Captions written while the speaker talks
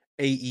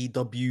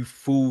AEW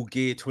Full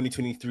Gear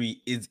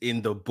 2023 is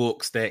in the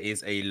books. There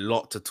is a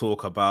lot to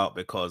talk about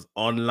because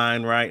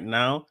online right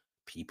now,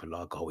 people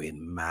are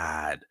going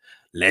mad.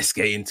 Let's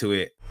get into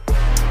it.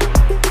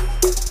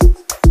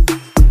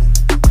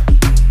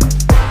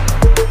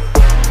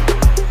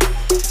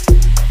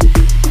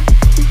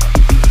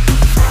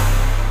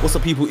 What's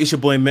up, people? It's your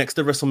boy Mex,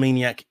 the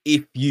WrestleManiac,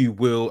 if you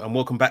will, and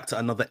welcome back to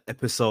another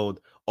episode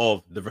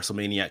of the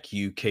WrestleManiac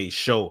UK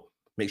show.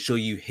 Make sure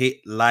you hit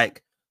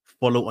like,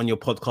 follow on your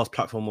podcast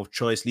platform of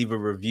choice, leave a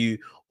review,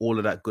 all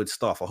of that good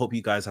stuff. I hope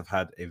you guys have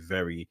had a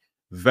very,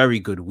 very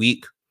good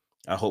week.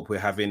 I hope we're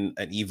having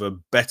an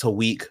even better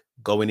week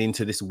going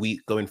into this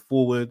week, going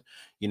forward.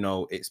 You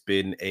know, it's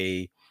been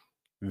a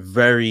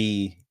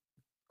very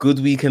good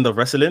weekend of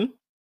wrestling.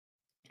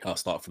 I'll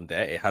start from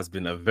there. It has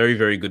been a very,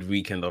 very good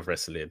weekend of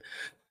wrestling.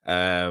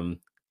 I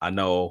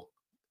know,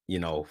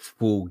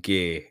 Full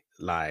Gear,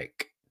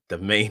 like the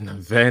main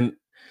event,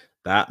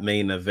 that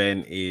main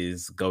event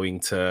is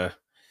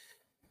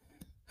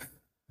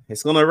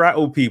it's gonna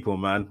rattle people,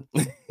 man.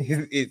 Or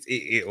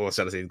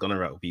should I say it's gonna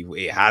rattle people?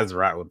 It has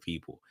rattled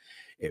people.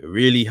 It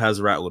really has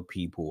rattled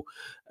people.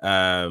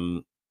 AEW,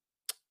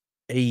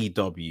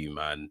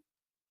 man,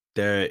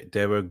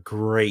 they're a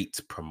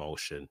great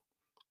promotion.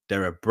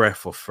 They're a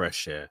breath of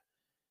fresh air.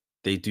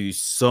 They do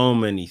so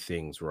many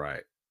things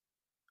right.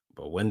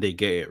 But when they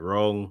get it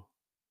wrong,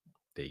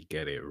 they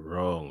get it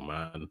wrong,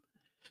 man.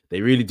 They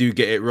really do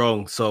get it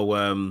wrong.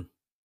 So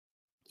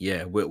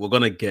yeah, we're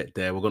gonna get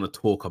there. We're gonna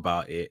talk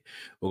about it.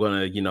 We're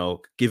gonna,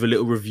 give a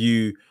little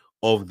review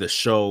of the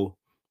show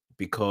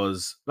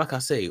because, like I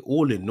say,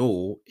 all in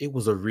all, it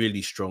was a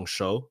really strong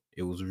show.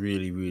 It was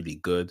really, really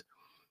good.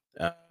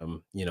 It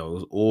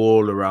was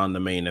all around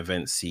the main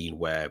event scene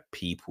where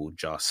people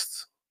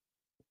just,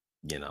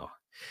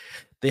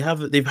 they've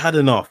had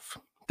enough.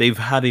 They've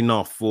had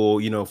enough for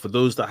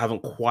those that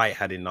haven't quite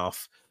had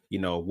enough.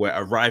 We're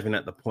arriving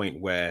at the point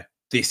where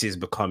this is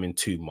becoming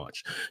too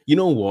much. You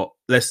know what?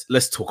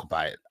 Let's talk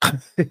about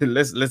it.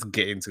 let's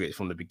get into it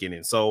from the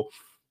beginning. So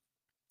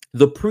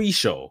the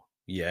pre-show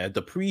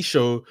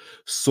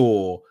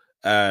saw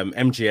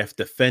MJF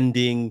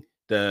defending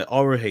the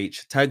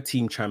ROH Tag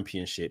Team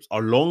Championships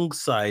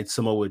alongside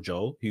Samoa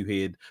Joe, who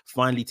had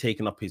finally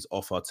taken up his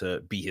offer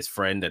to be his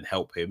friend and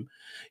help him,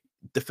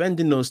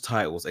 defending those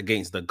titles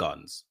against the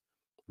Guns,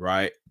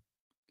 right?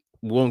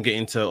 We won't get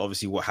into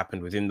obviously what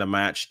happened within the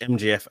match.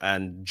 MJF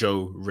and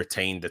Joe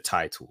retained the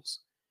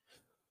titles.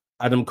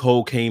 Adam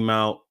Cole came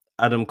out.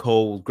 Adam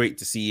Cole, great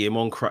to see him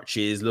on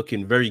crutches,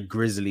 looking very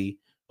grisly.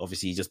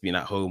 Obviously, just being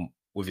at home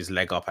with his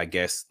leg up, I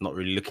guess, not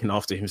really looking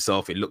after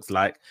himself, it looks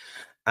like.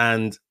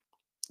 And,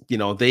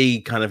 they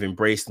kind of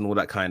embraced and all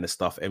that kind of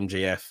stuff,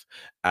 MJF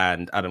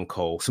and Adam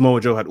Cole.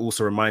 Samoa Joe had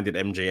also reminded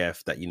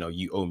MJF that,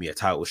 you owe me a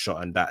title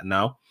shot and that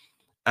now.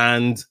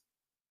 And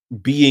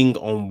being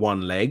on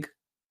one leg,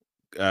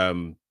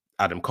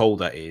 Adam Cole,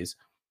 that is,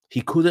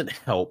 he couldn't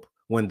help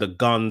when the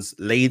Guns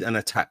laid an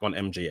attack on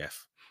MJF,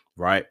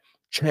 right?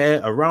 Chair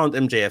around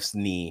MJF's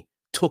knee,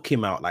 took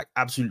him out, like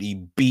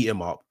absolutely beat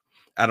him up.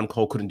 Adam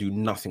Cole couldn't do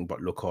nothing but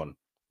look on.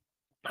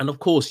 And of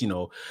course,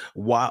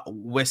 while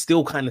we're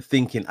still kind of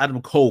thinking Adam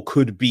Cole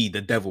could be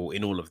the devil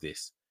in all of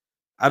this.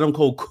 Adam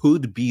Cole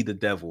could be the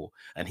devil,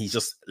 and he's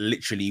just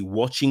literally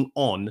watching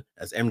on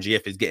as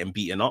MJF is getting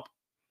beaten up.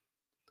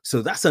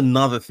 So that's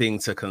another thing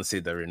to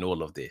consider in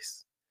all of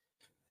this.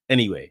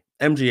 Anyway,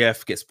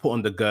 MJF gets put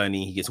on the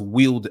gurney. He gets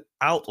wheeled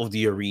out of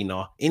the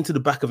arena into the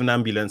back of an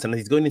ambulance. And as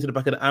he's going into the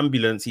back of the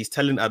ambulance, he's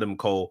telling Adam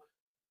Cole,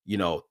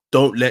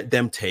 don't let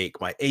them take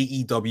my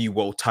AEW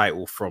world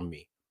title from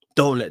me.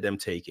 Don't let them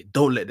take it.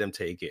 Don't let them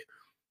take it.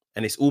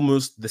 And it's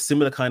almost the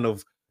similar kind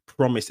of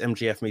promise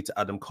MJF made to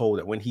Adam Cole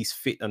that when he's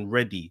fit and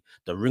ready,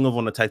 the Ring of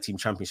Honor Tag Team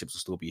Championships will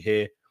still be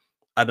here.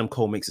 Adam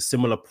Cole makes a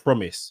similar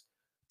promise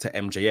to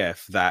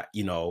MJF that,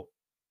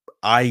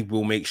 I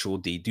will make sure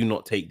they do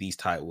not take these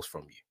titles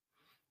from you.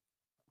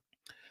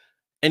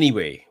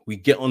 Anyway, we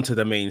get onto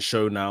the main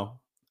show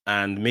now.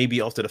 And maybe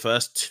after the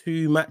first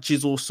two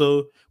matches or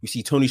so, we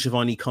see Tony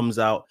Schiavone comes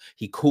out.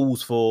 He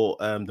calls for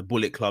the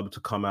Bullet Club to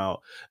come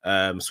out.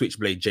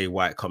 Switchblade Jay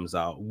White comes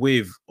out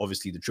with,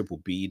 obviously, the Triple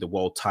B, the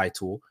world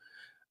title.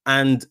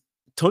 And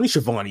Tony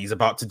Schiavone is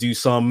about to do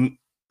some,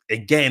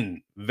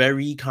 again,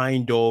 very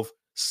kind of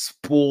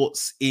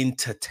sports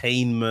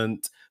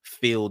entertainment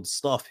field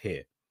stuff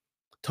here.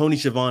 Tony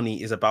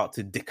Schiavone is about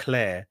to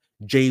declare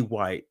Jay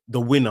White the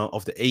winner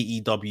of the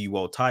AEW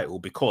world title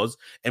because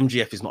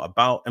MJF is not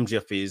about.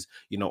 MJF is,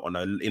 in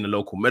a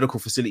local medical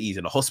facility, he's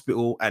in a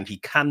hospital, and he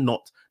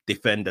cannot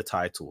defend the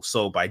title.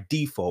 So by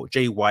default,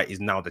 Jay White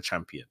is now the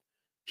champion.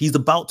 He's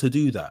about to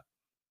do that.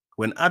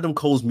 When Adam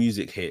Cole's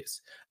music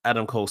hits,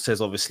 Adam Cole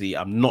says, obviously,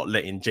 I'm not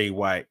letting Jay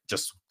White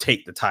just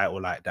take the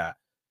title like that.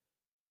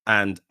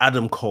 And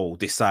Adam Cole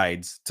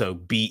decides to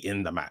be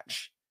in the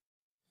match.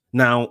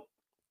 Now,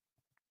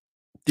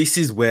 this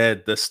is where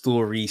the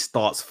story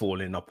starts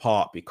falling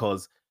apart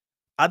because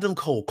Adam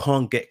Cole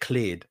can't get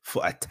cleared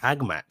for a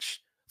tag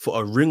match,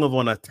 for a Ring of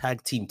Honor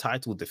tag team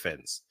title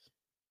defense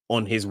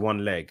on his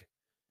one leg.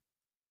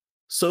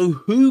 So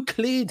who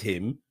cleared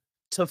him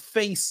to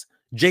face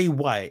Jay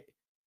White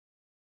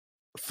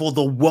for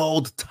the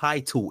world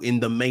title in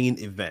the main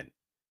event?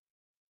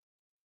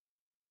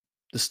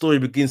 The story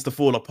begins to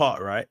fall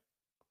apart, right?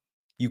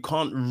 You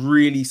can't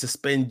really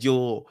suspend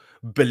your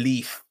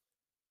belief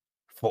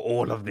for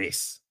all of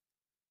this.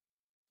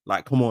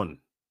 Like, come on.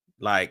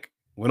 Like,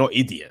 we're not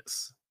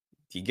idiots.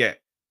 You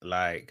get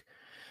like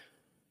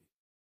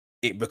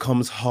it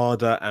becomes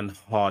harder and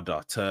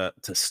harder to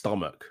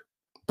stomach.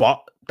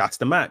 But that's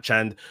the match.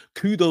 And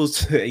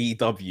kudos to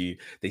AEW.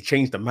 They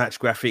changed the match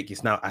graphic.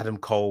 It's now Adam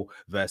Cole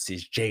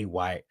versus Jay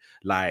White.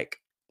 Like,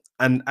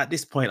 and at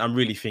this point, I'm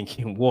really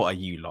thinking, what are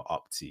you lot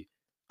up to?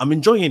 I'm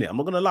enjoying it. I'm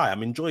not gonna lie,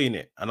 I'm enjoying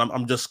it. And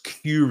I'm just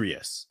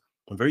curious.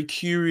 I'm very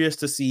curious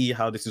to see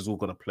how this is all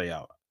gonna play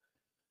out.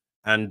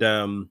 And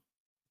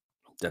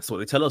that's what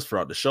they tell us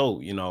throughout the show.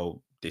 You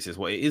know, this is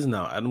what it is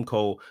now. Adam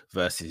Cole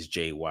versus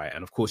Jay White.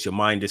 And of course, your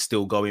mind is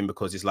still going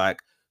because it's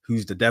like,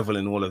 who's the devil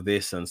in all of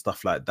this and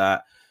stuff like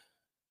that.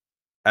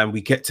 And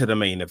we get to the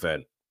main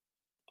event.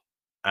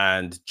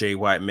 And Jay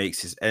White makes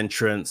his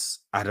entrance.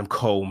 Adam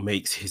Cole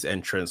makes his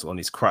entrance on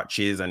his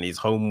crutches and his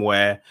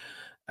homeware.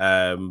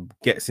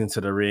 Gets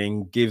into the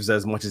ring, gives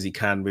as much as he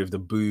can with the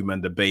boom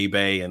and the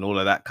baby and all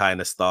of that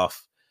kind of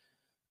stuff.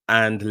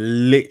 And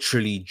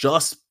literally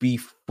just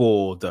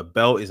before the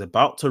bell is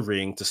about to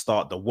ring to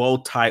start the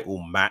world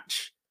title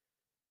match,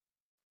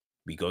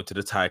 we go to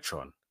the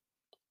Titron.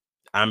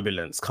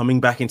 Ambulance coming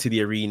back into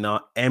the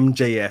arena.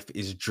 MJF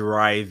is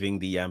driving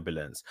the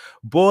ambulance.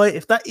 Boy,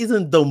 if that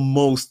isn't the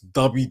most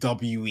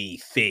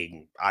WWE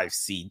thing I've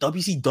seen,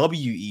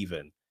 WCW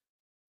even.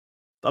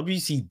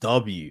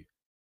 WCW.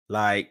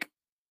 Like,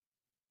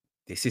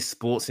 this is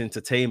sports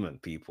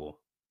entertainment, people.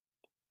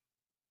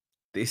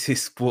 This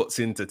is sports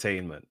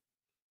entertainment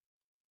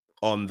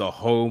on the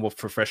home of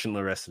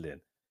professional wrestling.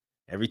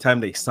 Every time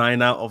they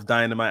sign out of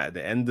Dynamite at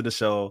the end of the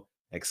show,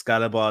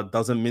 Excalibur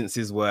doesn't mince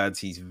his words.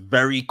 He's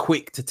very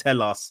quick to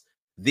tell us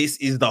this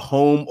is the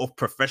home of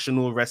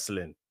professional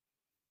wrestling.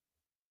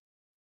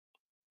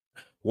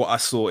 What I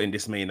saw in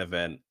this main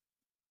event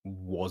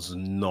was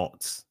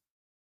not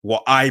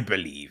what I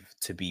believe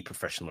to be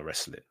professional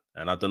wrestling.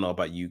 And I don't know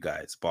about you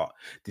guys, but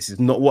this is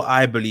not what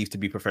I believe to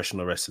be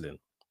professional wrestling.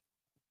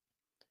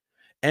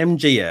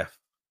 MJF,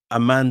 a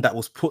man that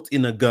was put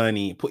in a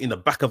gurney, put in the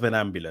back of an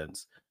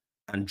ambulance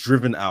and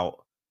driven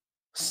out,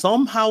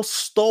 somehow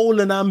stole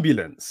an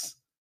ambulance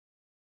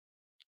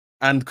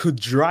and could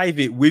drive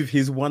it with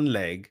his one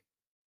leg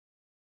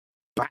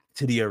back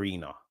to the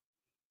arena.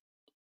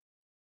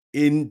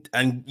 And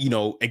you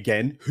know,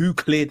 again, who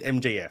cleared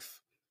MJF?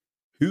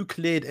 Who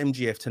cleared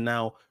MJF to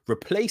now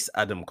replace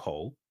Adam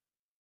Cole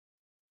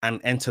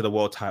and enter the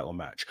world title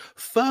match?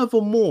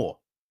 Furthermore,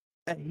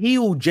 a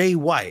heel Jay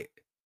White.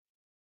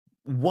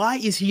 Why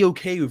is he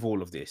okay with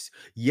all of this?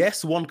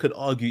 Yes, one could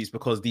argue it's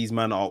because these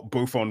men are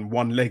both on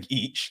one leg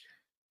each,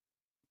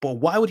 but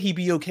why would he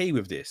be okay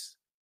with this?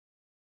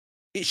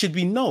 It should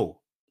be no.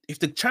 If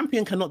the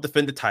champion cannot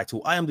defend the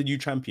title, I am the new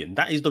champion.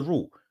 That is the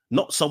rule,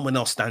 not someone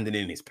else standing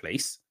in his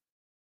place.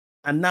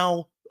 And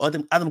now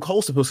Adam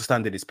Cole's supposed to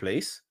stand in his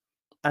place.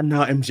 And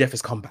now MJF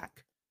has come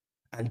back.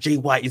 And Jay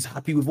White is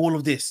happy with all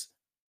of this.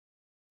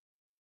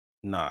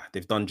 Nah,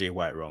 they've done Jay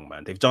White wrong,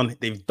 man. They've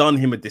done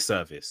him a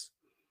disservice.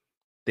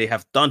 They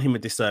have done him a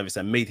disservice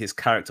and made his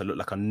character look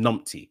like a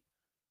numpty,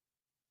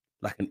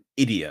 like an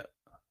idiot.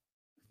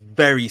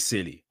 Very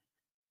silly.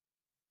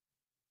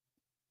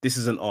 This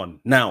isn't on.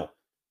 Now,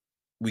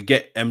 we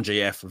get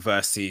MJF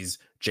versus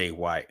Jay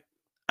White.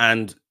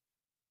 And,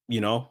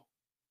 you know,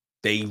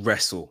 they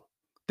wrestle.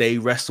 They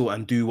wrestle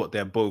and do what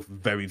they're both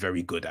very,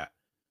 very good at.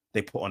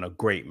 They put on a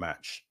great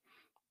match.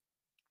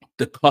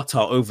 The cutter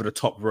over the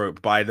top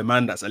rope by the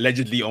man that's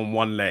allegedly on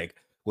one leg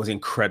was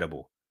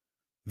incredible.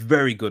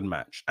 Very good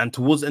match. And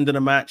towards the end of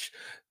the match,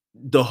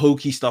 the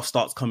hokey stuff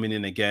starts coming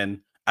in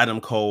again.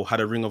 Adam Cole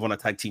had a Ring of Honor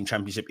Tag Team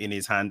Championship in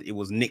his hand. It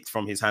was nicked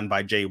from his hand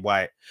by Jay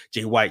White.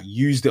 Jay White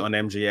used it on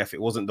MJF.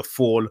 It wasn't the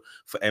fall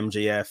for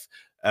MJF.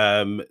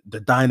 The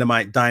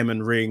Dynamite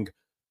Diamond Ring.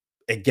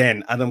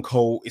 Again, Adam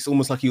Cole, it's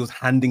almost like he was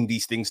handing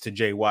these things to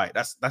Jay White.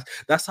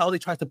 That's how they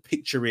try to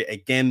picture it.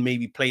 Again,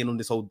 maybe playing on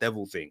this whole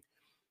devil thing.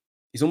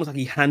 It's almost like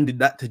he handed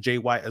that to Jay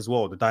White as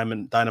well, the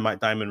Dynamite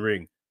Diamond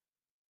Ring.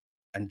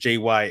 And Jay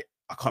White,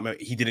 I can't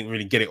remember, he didn't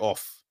really get it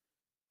off.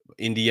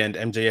 In the end,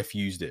 MJF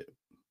used it.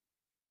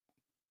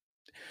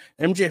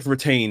 MJF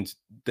retained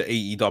the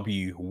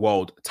AEW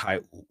world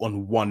title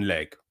on one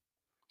leg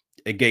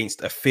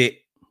against a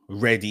fit,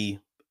 ready,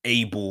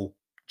 able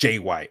Jay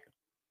White.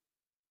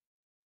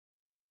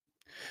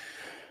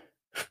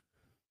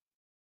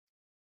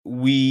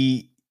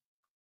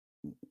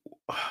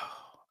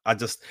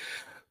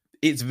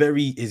 It's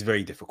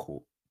very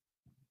difficult.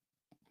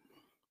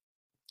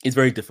 It's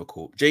very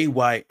difficult. Jay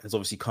White has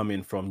obviously come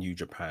in from New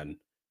Japan.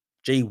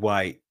 Jay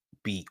White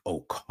beat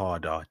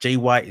Okada. Jay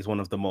White is one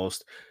of the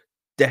most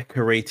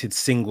decorated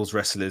singles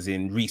wrestlers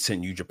in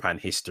recent New Japan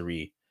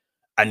history,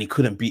 and he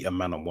couldn't beat a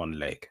man on one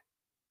leg.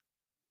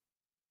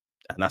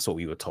 And that's what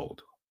we were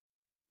told.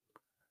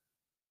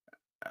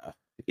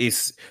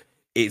 It's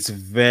It's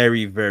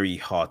very, very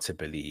hard to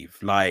believe.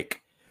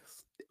 Like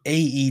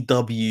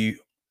AEW,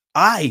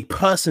 I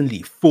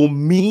personally, for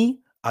me,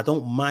 I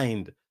don't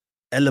mind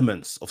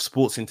elements of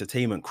sports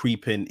entertainment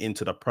creeping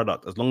into the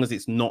product as long as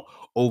it's not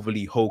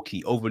overly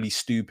hokey, overly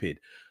stupid.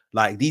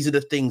 Like these are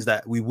the things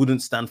that we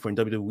wouldn't stand for in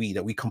WWE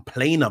that we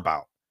complain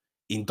about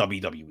in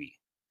WWE.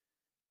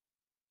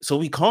 So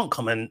we can't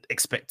come and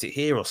expect it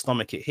here or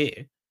stomach it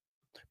here.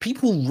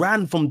 People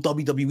ran from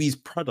WWE's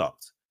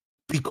product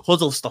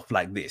because of stuff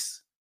like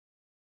this.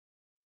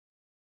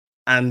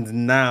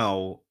 And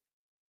now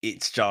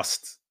it's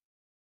just,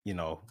 you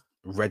know,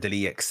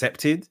 readily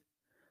accepted.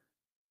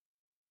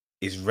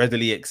 Is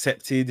readily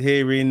accepted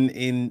here in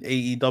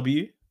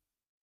AEW.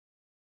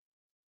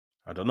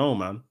 I don't know,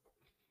 man.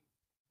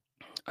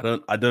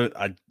 I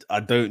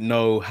don't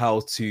know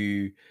how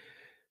to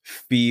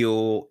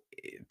feel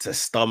to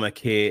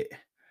stomach it.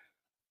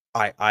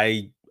 I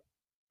I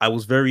I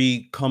was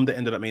very come the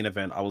end of that main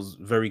event. I was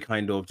very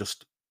kind of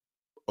just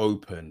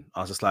open. I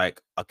was just like,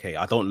 okay,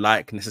 I don't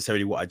like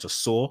necessarily what I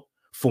just saw.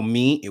 For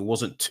me, it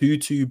wasn't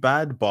too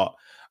bad, but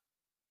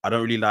I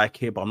don't really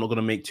like it. But I'm not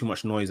gonna make too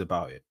much noise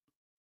about it.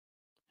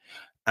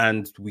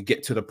 And we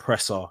get to the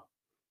presser,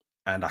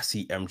 and I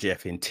see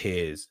MJF in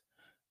tears.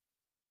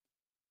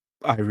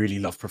 I really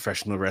love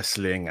professional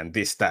wrestling and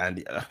this, that,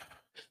 and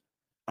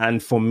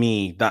and for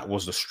me, that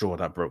was the straw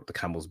that broke the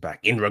camel's back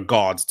in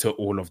regards to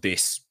all of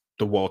this,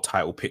 the world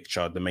title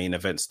picture, the main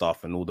event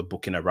stuff, and all the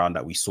booking around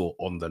that we saw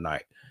on the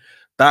night.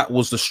 That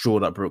was the straw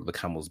that broke the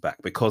camel's back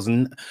because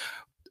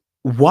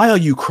why are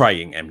you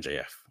crying,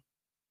 MJF?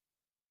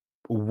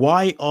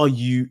 Why are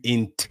you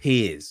in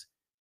tears?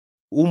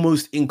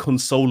 Almost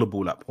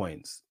inconsolable at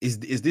points. Is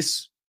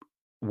this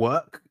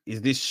work?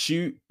 Is this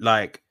shoot?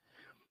 Like,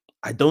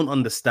 I don't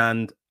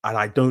understand, and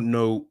I don't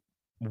know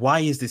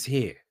why is this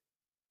here.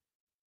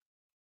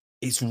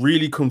 It's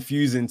really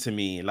confusing to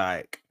me.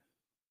 Like,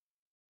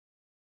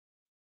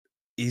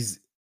 is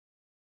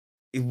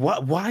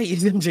why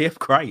is MJF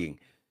crying?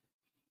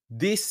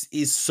 This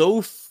is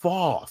so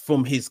far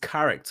from his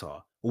character,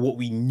 what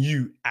we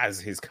knew as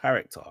his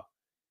character,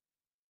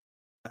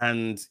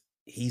 and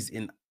he's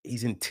in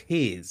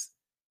tears.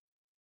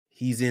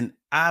 He's in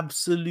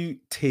absolute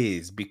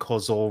tears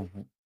because of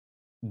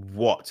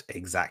what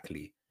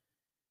exactly?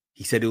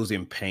 He said he was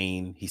in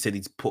pain. He said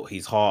he's put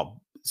his heart,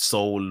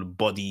 soul,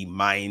 body,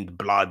 mind,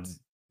 blood,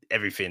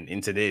 everything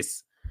into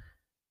this.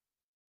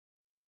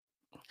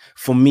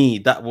 For me,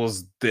 that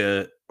was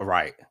the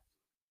right.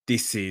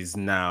 This is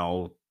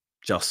now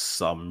just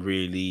some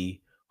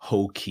really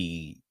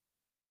hokey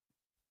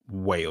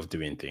way of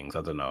doing things.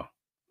 I don't know.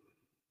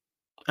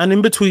 And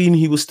in between,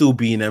 he was still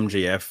being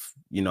MJF.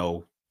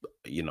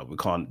 We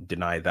can't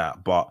deny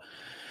that. But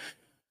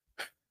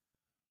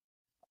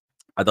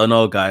I don't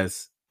know,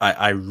 guys.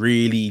 I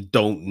really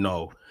don't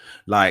know.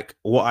 Like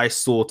what I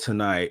saw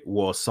tonight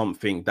was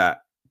something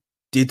that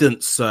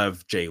didn't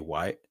serve Jay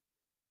White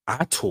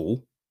at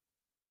all.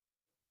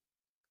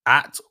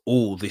 At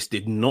all. This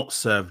did not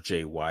serve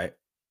Jay White.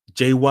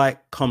 Jay White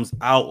comes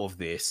out of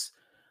this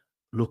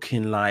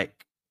looking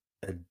like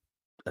a,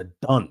 a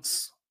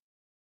dunce,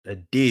 a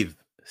div,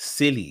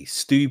 silly,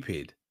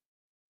 stupid.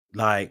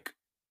 Like,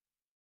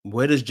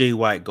 where does Jay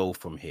White go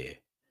from here?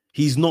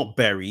 He's not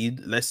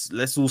buried.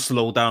 Let's all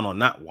slow down on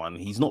that one.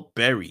 He's not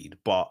buried,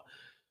 but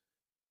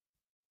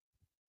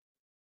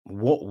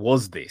what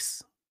was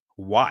this?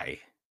 Why?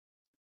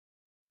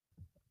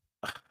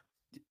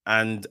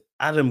 And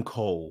Adam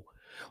Cole,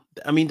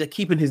 I mean, they're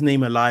keeping his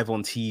name alive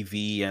on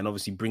TV and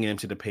obviously bringing him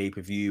to the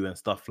pay-per-view and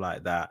stuff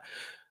like that.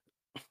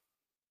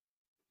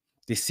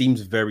 This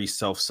seems very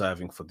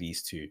self-serving for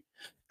these two.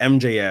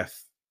 MJF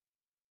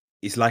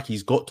is like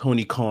he's got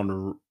Tony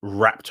Khan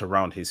wrapped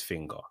around his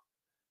finger.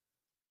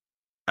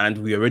 And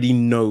we already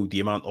know the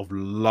amount of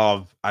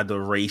love,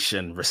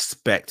 adoration,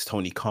 respect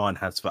Tony Khan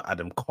has for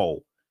Adam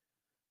Cole.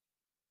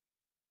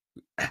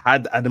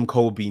 Had Adam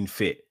Cole been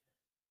fit,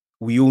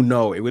 we all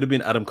know it would have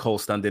been Adam Cole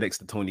standing next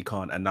to Tony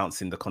Khan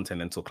announcing the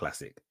Continental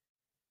Classic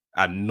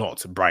and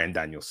not Bryan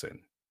Danielson.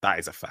 That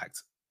is a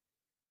fact.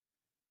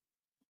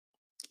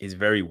 It's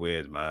very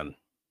weird, man.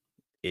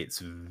 It's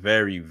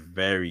very,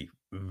 very,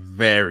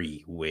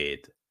 very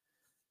weird.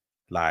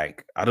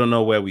 Like, I don't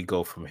know where we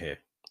go from here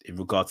in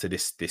regard to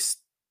this.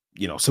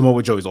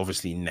 Samoa Joe is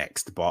obviously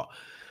next, but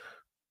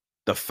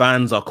the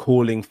fans are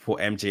calling for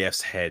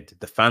MJF's head.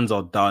 The fans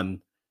are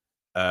done.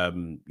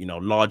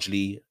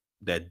 Largely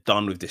they're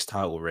done with this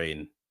title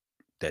reign.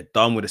 They're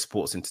done with the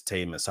sports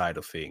entertainment side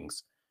of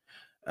things.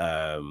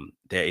 There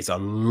is a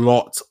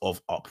lot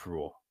of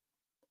uproar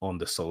on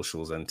the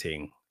socials and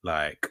thing.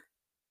 Like,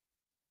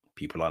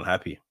 people aren't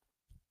happy.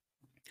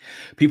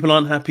 People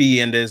aren't happy,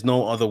 and there's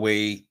no other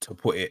way to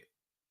put it.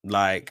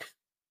 Like,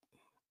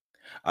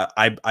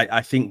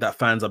 I think that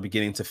fans are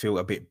beginning to feel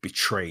a bit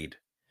betrayed.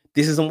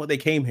 This isn't what they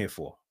came here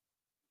for.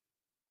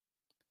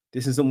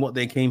 This isn't what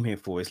they came here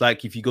for. It's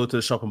like if you go to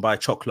the shop and buy a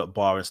chocolate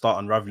bar and start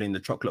unraveling the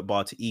chocolate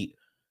bar to eat,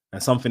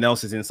 and something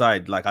else is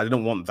inside. Like, I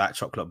didn't want that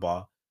chocolate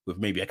bar with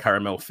maybe a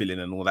caramel filling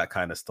and all that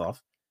kind of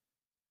stuff.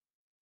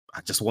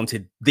 I just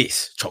wanted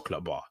this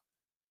chocolate bar.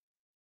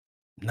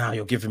 Now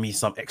you're giving me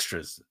some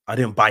extras. I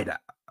didn't buy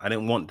that. I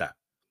didn't want that.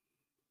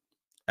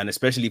 And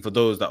especially for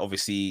those that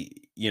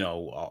obviously,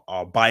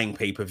 are buying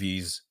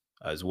pay-per-views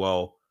as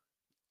well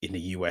in the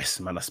US,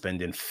 man, are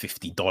spending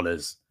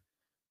 $50.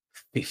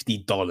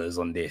 $50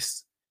 on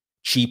this.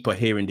 Cheaper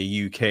here in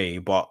the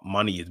UK, but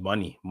money is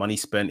money. Money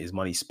spent is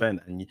money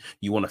spent. And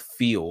you want to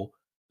feel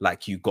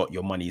like you got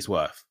your money's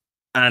worth.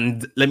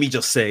 And let me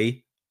just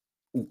say,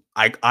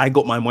 I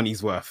got my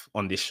money's worth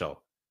on this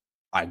show.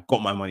 I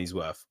got my money's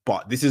worth.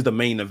 But this is the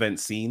main event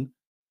scene.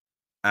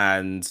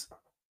 And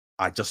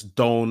I just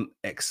don't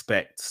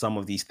expect some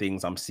of these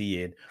things I'm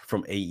seeing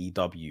from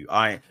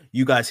AEW.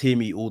 You guys hear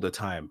me all the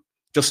time.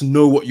 Just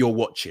know what you're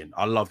watching.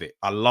 I love it.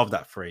 I love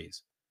that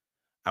phrase.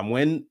 And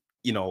when,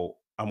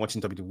 I'm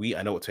watching WWE,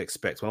 I know what to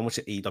expect. When I'm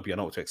watching AEW, I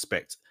know what to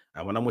expect.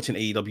 And when I'm watching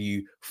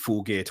AEW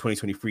Full Gear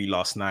 2023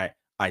 last night,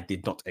 I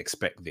did not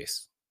expect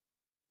this.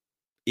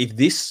 If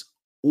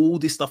all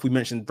this stuff we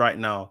mentioned right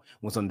now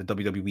was on the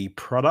WWE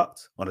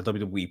product, on the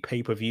WWE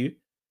pay-per-view,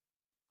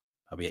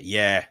 I'll be like,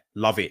 yeah,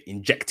 love it,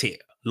 inject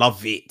it,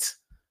 love it.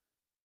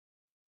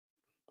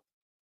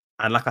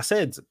 And like I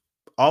said,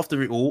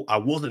 after it all, I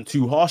wasn't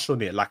too harsh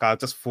on it. Like I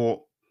just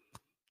thought,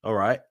 all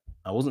right,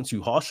 I wasn't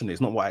too harsh on it.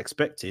 It's not what I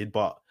expected,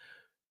 but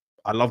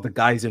I love the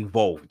guys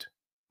involved.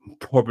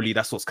 Probably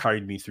that's what's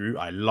carried me through.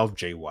 I love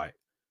Jay White.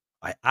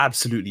 I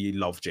absolutely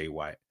love Jay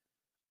White.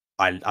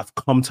 I've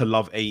come to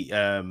love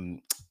MJF.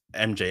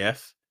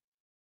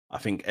 I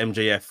think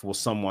MJF was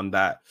someone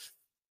that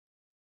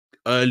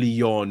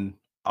early on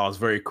I was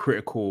very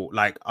critical.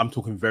 Like I'm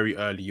talking very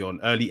early on,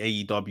 early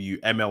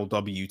AEW,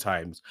 MLW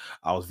times.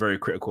 I was very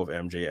critical of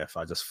MJF.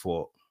 I just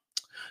thought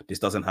this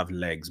doesn't have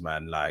legs,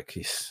 man. Like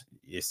it's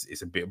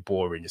a bit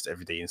boring, just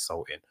everyday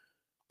insulting.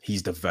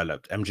 He's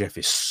developed. MJF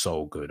is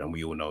so good, and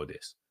we all know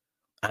this.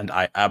 And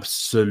I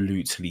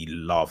absolutely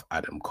love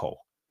Adam Cole.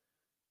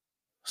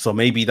 So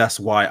maybe that's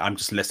why I'm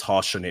just less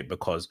harsh on it,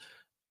 because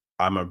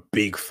I'm a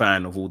big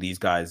fan of all these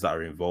guys that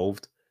are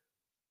involved.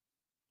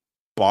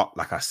 But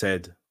like I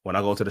said, when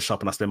I go to the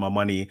shop and I spend my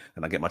money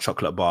and I get my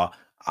chocolate bar,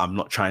 I'm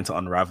not trying to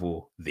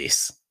unravel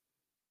this.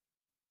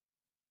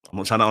 I'm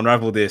not trying to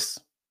unravel this.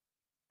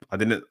 I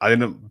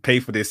didn't pay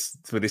for this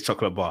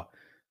chocolate bar.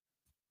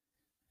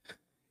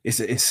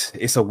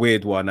 It's a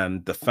weird one,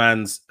 and the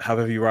fans have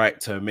every right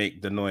to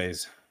make the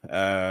noise.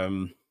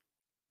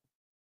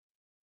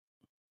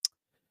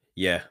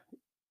 Yeah,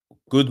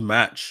 good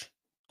match.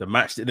 The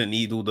match didn't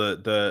need all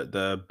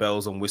the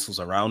bells and whistles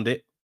around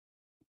it.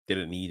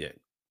 Didn't need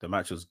it. The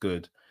match was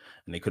good,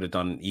 and they could have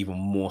done even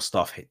more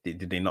stuff.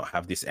 Did they not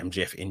have this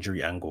MJF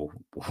injury angle?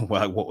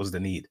 What was the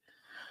need?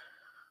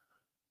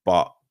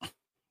 But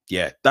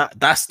yeah,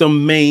 that's the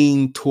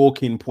main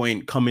talking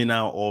point coming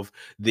out of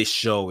this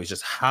show, is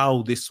just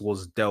how this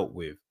was dealt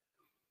with.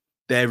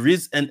 There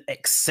is an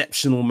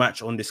exceptional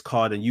match on this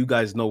card, and you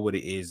guys know what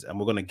it is, and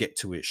we're going to get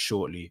to it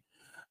shortly.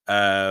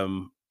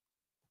 On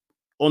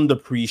the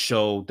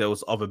pre-show, there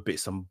was other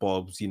bits and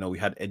bobs. We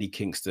had Eddie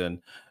Kingston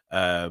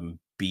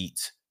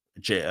beat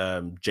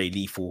Jay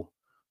Lethal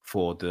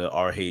for the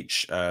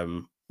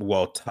ROH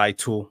world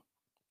title.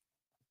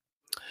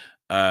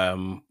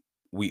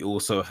 We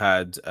also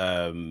had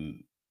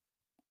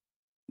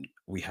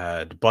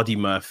Buddy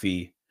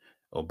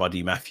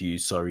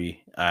Matthews,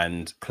 sorry,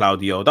 and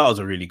Claudio. That was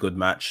a really good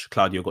match.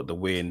 Claudio got the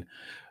win,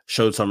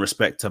 showed some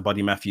respect to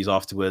Buddy Matthews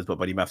afterwards, but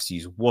Buddy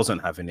Matthews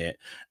wasn't having it.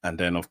 And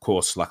then, of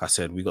course, like I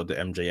said, we got the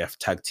MJF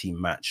tag team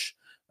match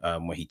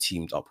where he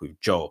teamed up with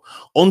Joe.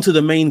 Onto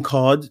the main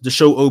card, the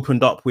show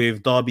opened up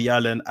with Darby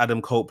Allin, Adam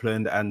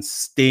Copeland, and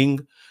Sting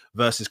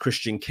versus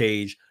Christian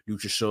Cage,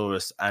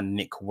 Luchasaurus, and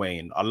Nick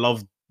Wayne. I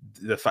love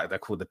the fact they're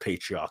called the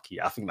Patriarchy.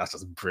 I think that's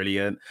just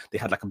brilliant. They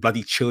had like a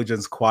bloody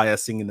children's choir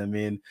singing them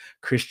in.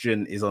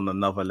 Christian is on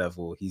another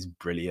level. He's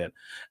brilliant.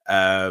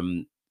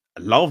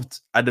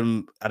 Loved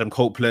Adam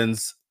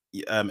Copeland's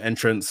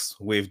entrance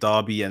with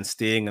Darby and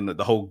Sting and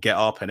the whole get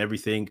up and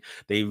everything.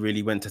 They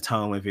really went to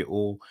town with it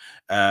all.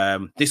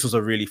 This was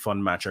a really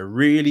fun match, a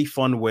really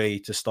fun way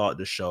to start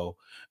the show,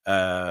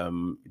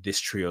 this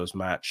trios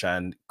match.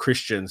 And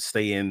Christian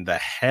staying the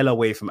hell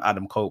away from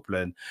Adam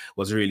Copeland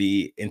was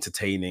really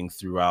entertaining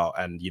throughout.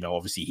 And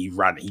obviously he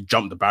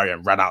jumped the barrier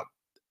and ran out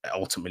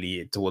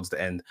ultimately towards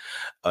the end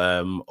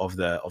of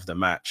the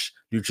match.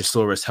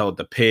 Luchasaurus held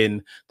the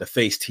pin. The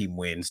face team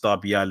wins.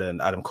 Darby Allin,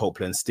 Adam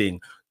Copeland,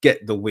 Sting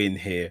get the win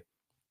here.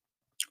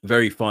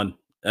 Very fun.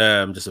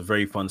 Just a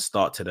very fun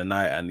start to the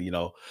night,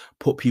 and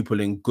put people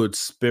in good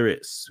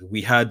spirits.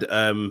 We had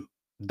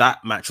that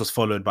match was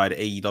followed by the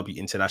AEW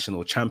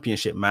International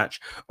Championship match.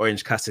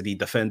 Orange Cassidy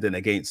defending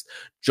against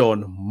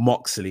Jon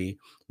Moxley.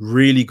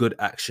 Really good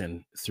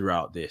action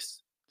throughout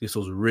this. This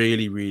was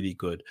really, really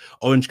good.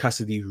 Orange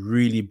Cassidy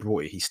really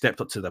brought it. He stepped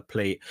up to the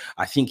plate.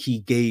 I think he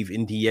gave,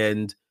 in the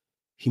end,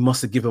 he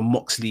must have given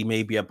Moxley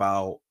maybe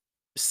about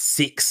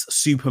 6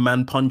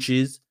 Superman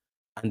punches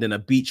and then a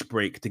beach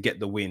break to get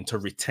the win, to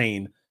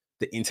retain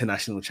the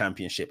International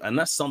Championship. And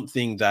that's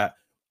something that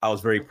I was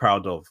very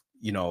proud of.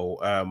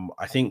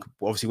 I think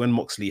obviously when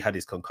Moxley had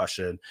his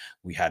concussion,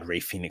 we had Ray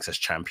Phoenix as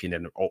champion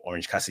and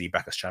Orange Cassidy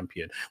back as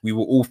champion. We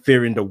were all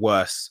fearing the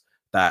worst,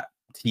 that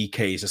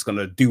TK is just going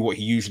to do what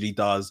he usually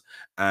does.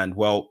 And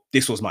well,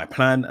 this was my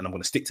plan, and I'm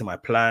going to stick to my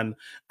plan.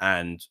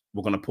 And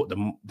we're going to put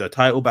the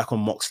title back on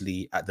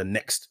Moxley at the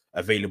next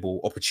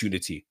available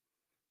opportunity.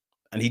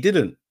 And he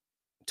didn't.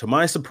 To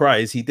my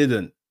surprise, he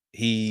didn't.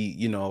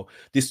 The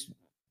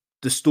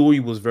story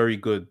was very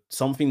good.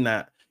 Something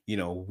that,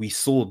 we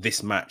saw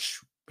this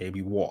match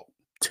maybe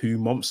 2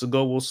 months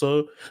ago or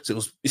so. So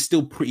it's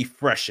still pretty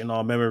fresh in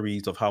our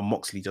memories of how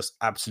Moxley just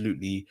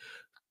absolutely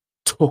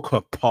took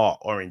apart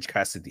Orange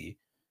Cassidy.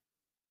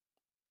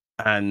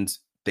 And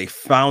they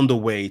found a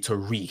way to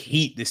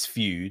reheat this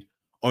feud.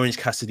 Orange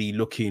Cassidy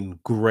looking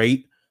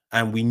great.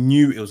 And we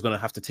knew it was going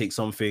to have to take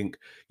something,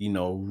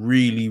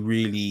 really,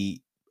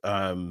 really,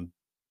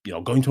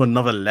 going to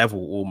another level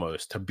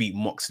almost to beat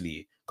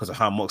Moxley, because of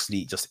how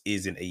Moxley just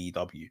is in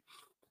AEW.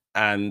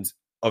 And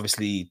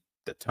obviously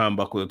the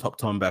top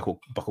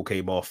turnbuckle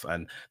came off,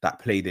 and that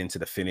played into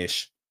the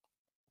finish.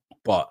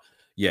 But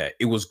yeah,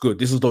 it was good.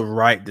 This was the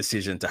right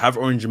decision to have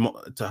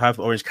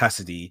Orange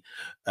Cassidy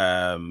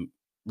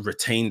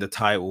retain the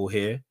title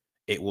here.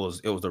 It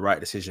was the right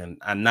decision.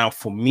 And now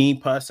for me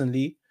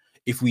personally,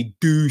 if we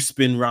do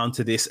spin round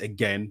to this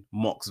again,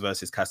 Mox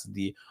versus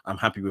Cassidy, I'm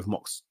happy with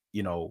Mox,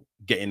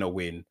 getting a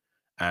win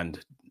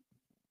and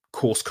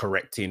course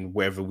correcting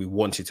wherever we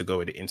wanted to go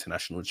with the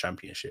international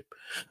championship.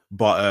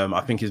 But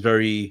I think it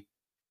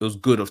was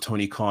good of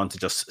Tony Khan to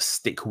just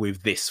stick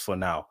with this for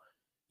now.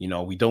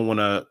 We don't want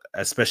to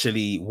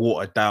especially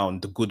water down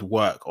the good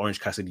work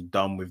Orange Cassidy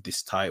done with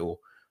this title,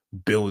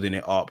 building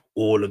it up,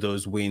 all of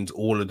those wins,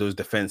 all of those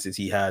defenses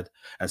he had,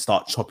 and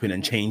start chopping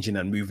and changing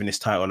and moving his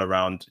title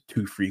around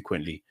too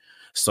frequently.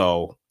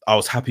 So I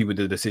was happy with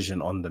the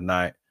decision on the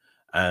night,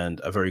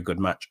 and a very good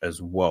match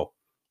as well.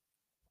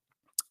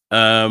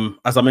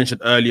 As I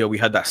mentioned earlier, we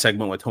had that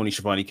segment where Tony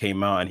Schiavone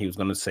came out and he was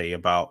going to say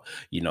about,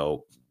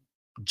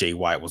 Jay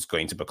White was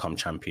going to become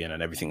champion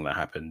and everything that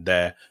happened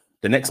there.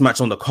 The next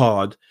match on the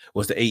card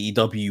was the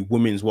AEW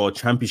Women's World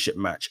Championship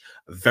match.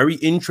 Very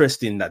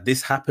interesting that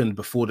this happened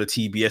before the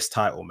TBS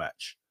title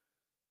match.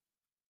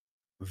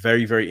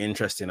 Very, very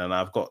interesting. And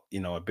I've got,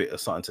 a bit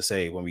of something to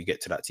say when we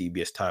get to that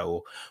TBS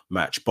title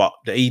match. But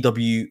the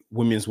AEW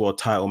Women's World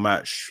title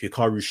match,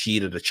 Hikaru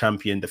Shida, the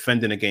champion,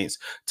 defending against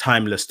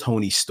timeless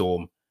Toni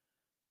Storm.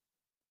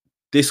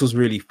 This was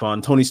really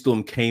fun. Toni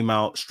Storm came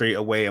out straight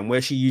away, and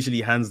where she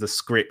usually hands the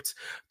script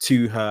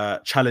to her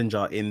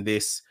challenger in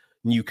this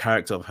new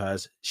character of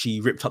hers,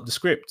 she ripped up the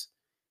script,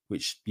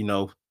 which,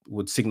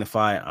 would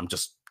signify I'm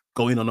just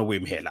going on a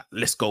whim here. Like,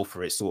 let's go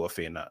for it, sort of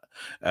thing.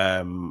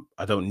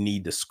 I don't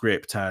need the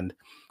script. And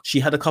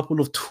she had a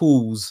couple of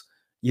tools,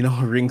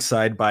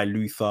 ringside by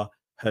Luther.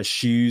 Her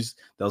shoes.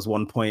 There was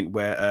one point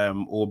where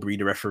Aubrey,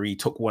 the referee,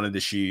 took one of the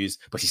shoes,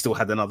 but she still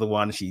had another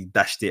one. She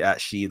dashed it at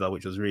Shida,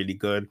 which was really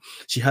good.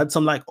 She had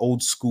some like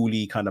old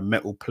schooly kind of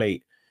metal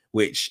plate,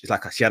 which is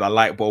like she had a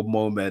light bulb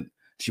moment.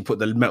 She put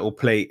the metal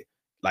plate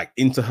like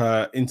into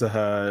her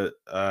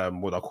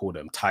what I call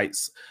them,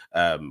 tights,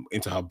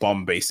 into her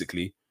bum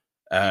basically.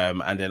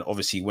 And then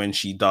obviously when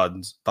she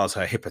does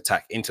her hip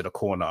attack into the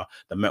corner,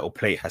 the metal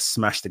plate has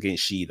smashed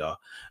against Shida,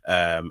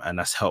 and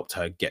that's helped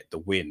her get the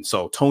win.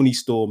 So Toni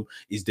Storm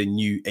is the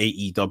new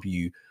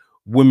AEW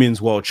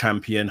Women's World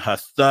Champion, her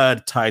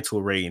third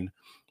title reign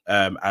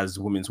as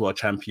Women's World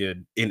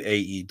Champion in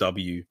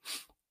AEW.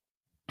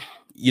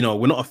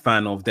 We're not a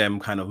fan of them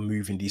kind of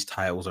moving these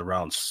titles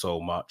around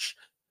so much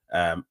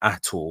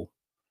at all.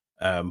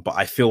 But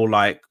I feel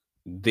like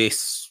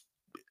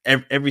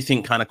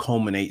everything kind of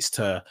culminates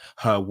to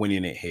her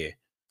winning it here.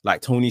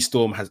 Like Toni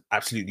Storm has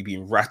absolutely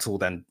been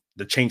rattled, and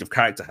the change of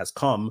character has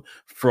come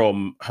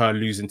from her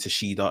losing to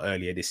Shida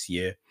earlier this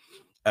year.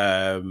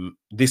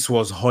 This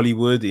was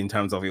Hollywood in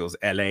terms of it was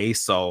LA,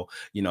 so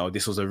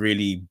this was a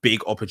really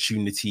big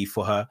opportunity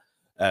for her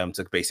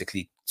to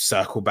basically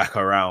circle back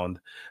around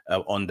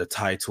on the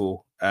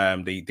title.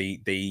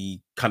 They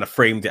kind of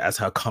framed it as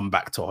her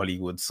comeback to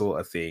Hollywood sort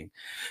of thing.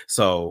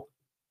 So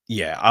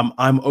yeah,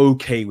 I'm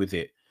okay with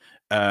it.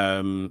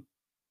 The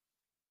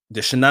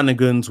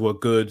shenanigans were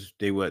good.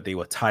 They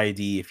were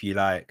tidy, if you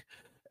like.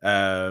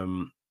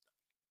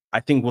 I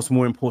think what's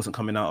more important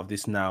coming out of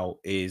this now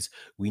is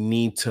we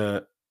need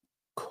to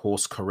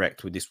course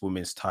correct with this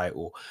women's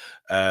title.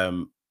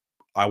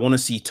 I want to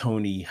see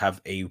Toni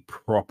have a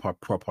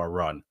proper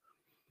run.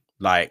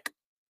 Like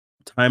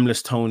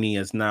timeless Toni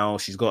is now,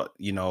 she's got,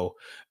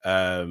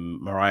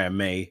 Mariah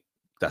May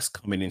that's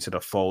coming into the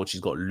fold.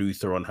 She's got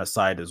Luther on her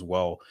side as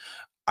well.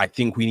 I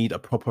think we need a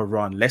proper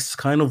run. Let's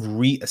kind of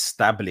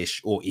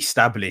establish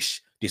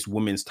this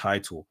women's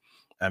title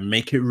and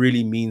make it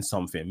really mean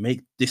something.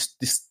 Make this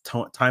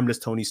timeless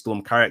Toni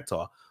Storm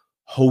character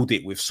hold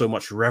it with so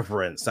much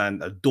reverence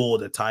and adore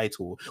the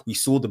title. We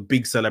saw the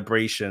big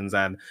celebrations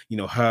and, you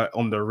know, her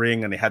on the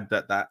ring, and they had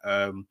that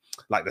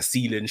like the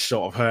ceiling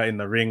shot of her in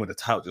the ring with the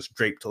title just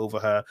draped over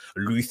her,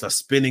 Luther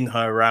spinning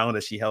her around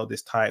as she held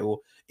this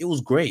title. It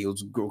was great. It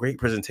was a great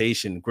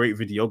presentation, great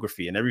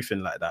videography and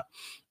everything like that.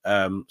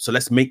 So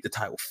let's make the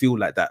title feel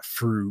like that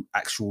through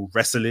actual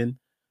wrestling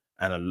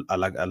and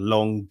like a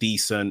long,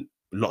 decent,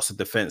 lots of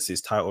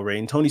defenses title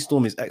reign. Toni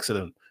Storm is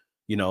excellent,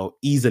 you know,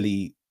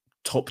 easily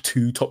top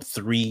 2, top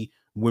 3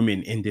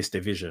 women in this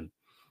division.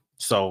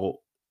 So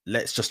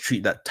let's just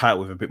treat that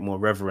title with a bit more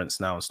reverence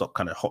now and stop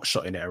kind of hot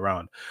shotting it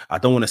around. I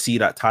don't want to see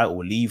that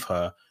title leave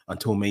her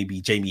until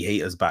maybe Jamie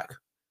Hayter's back.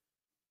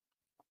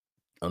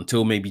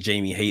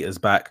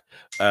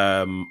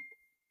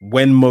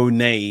 When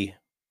Monet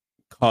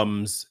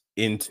comes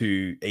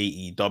into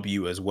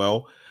AEW as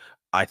well,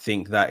 I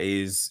think that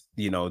is,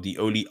 you know, the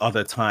only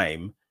other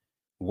time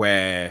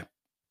where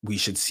we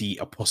should see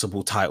a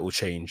possible title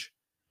change.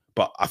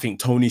 But I think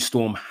Toni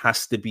Storm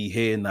has to be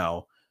here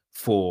now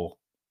for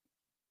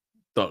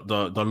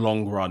the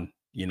long run,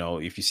 you know,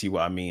 if you see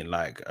what I mean,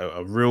 like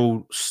a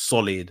real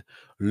solid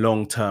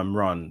long-term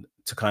run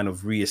to kind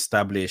of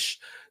reestablish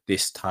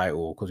this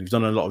title, because we've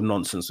done a lot of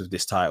nonsense with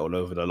this title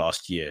over the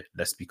last year.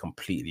 Let's be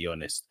completely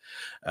honest.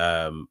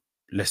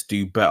 Let's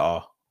do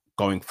better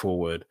going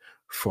forward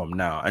from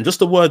now. And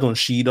just a word on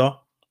Shida.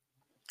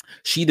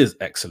 Shida's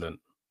excellent.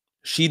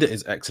 Shida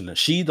is excellent.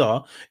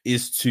 Shida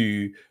is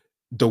to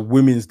the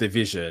women's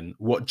division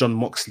what John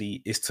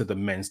Moxley is to the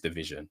men's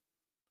division.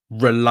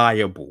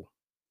 Reliable.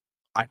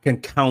 I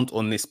can count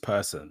on this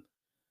person.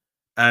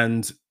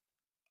 And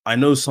I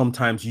know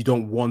sometimes you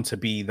don't want to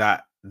be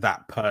that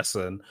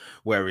person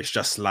where it's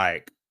just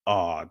like,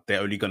 oh,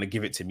 they're only going to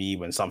give it to me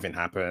when something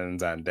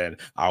happens, and then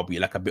I'll be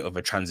like a bit of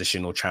a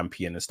transitional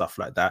champion and stuff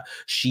like that.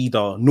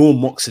 Shida nor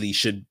Moxley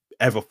should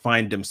ever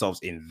find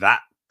themselves in that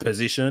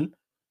position.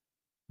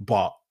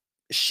 But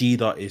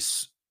Shida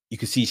is, you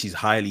can see she's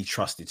highly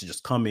trusted to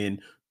just come in,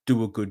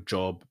 do a good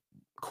job,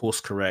 course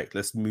correct,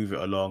 let's move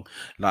it along.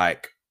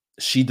 Like,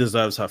 she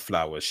deserves her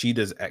flowers. She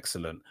does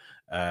excellent,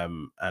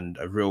 and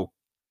a real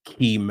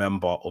key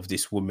member of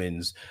this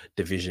women's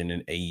division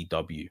in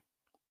AEW.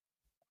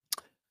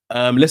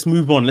 Let's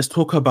move on. Let's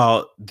talk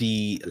about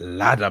the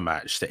ladder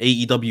match. The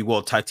AEW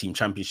World Tag Team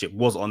Championship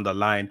was on the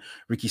line.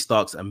 Ricky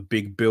Starks and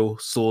Big Bill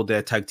saw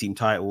their tag team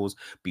titles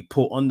be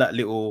put on that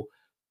little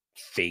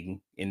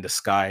thing in the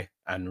sky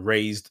and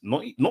raised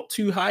not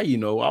too high. You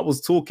know, I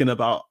was talking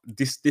about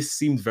this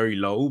seemed very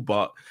low,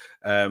 but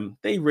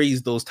they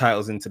raised those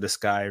titles into the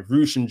sky.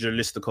 Roosh and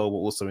Jalistico were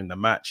also in the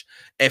match.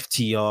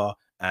 FTR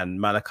and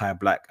Malachi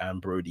Black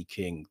and Brody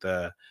King,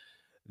 the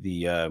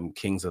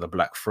Kings of the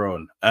Black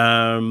Throne.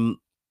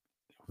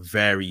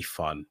 Very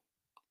fun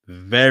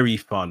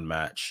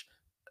match.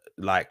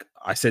 Like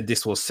I said,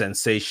 this was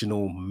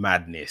sensational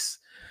madness,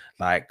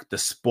 like the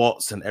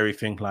spots and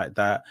everything like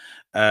that.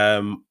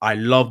 I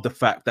love the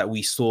fact that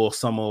we saw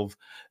some of,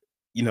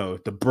 you know,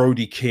 the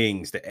Brody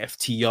Kings, the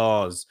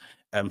FTRs,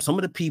 some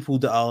of the people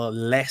that are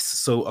less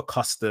so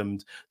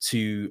accustomed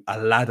to a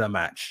ladder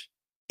match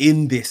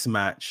in this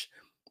match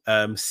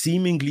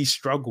seemingly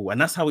struggle.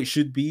 And that's how it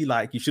should be.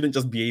 Like, you shouldn't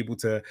just be able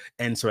to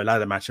enter a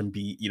ladder match and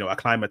be, you know,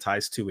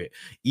 acclimatized to it.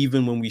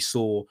 Even when we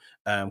saw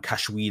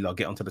Cash Wheeler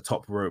get onto the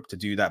top rope to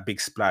do that big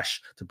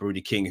splash to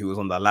Brody King, who was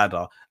on the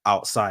ladder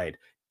outside,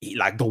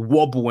 like the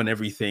wobble and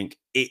everything,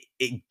 it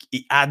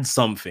adds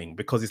something,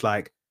 because it's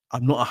like,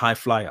 I'm not a high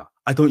flyer.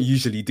 I don't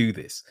usually do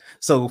this.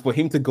 So for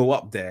him to go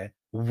up there,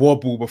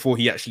 wobble before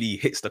he actually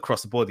hits the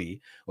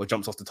crossbody or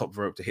jumps off the top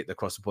rope to hit the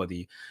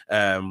crossbody,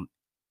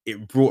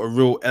 it brought a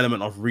real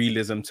element of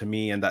realism to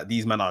me, and that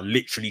these men are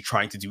literally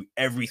trying to do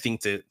everything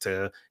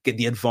to get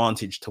the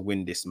advantage to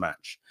win this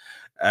match.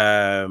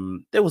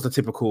 There was the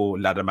typical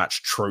ladder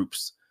match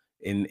tropes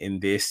in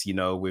this, you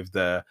know, with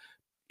the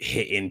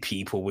hitting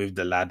people with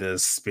the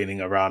ladders, spinning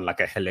around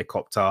like a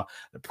helicopter,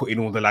 putting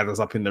all the ladders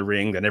up in the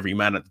ring, and every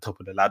man at the top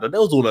of the ladder.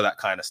 There was all of that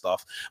kind of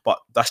stuff, but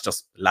that's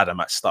just ladder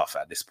match stuff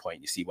at this point.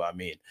 You see what I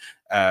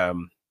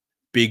mean?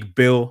 Big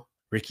Bill,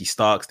 Ricky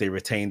Starks, they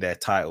retained their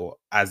title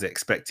as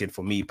expected.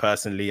 For me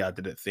personally, I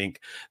didn't think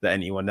that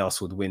anyone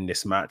else would win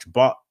this match,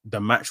 but the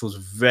match was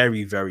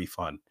very, very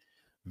fun.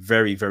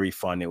 Very, very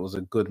fun. It was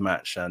a good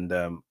match, and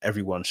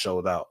everyone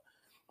showed out.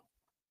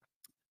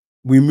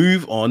 We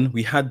move on.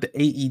 We had the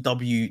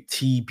AEW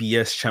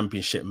TBS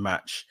Championship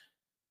match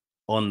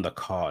on the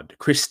card.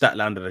 Chris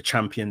Statlander, the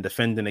champion,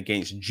 defending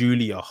against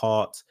Julia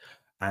Hart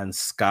and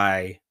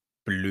Sky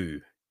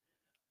Blue.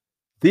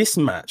 This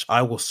match,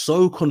 I was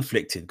so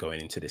conflicted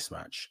going into this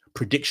match.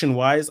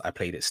 Prediction-wise, I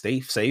played it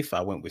safe.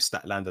 I went with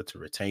Statlander to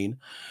retain.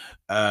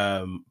 But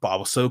I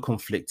was so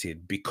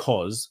conflicted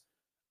because,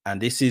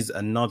 and this is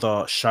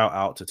another shout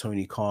out to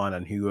Tony Khan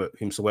and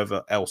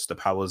whomsoever else the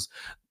powers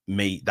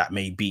may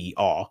be,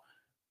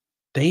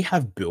 they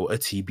have built a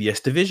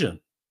TBS division.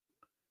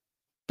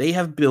 They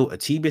have built a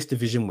TBS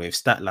division with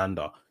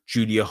Statlander,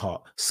 Julia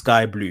Hart,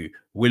 Sky Blue,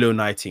 Willow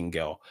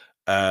Nightingale,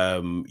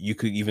 You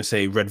could even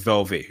say Red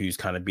Velvet, who's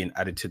kind of been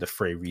added to the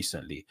fray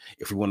recently.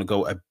 If we want to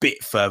go a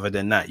bit further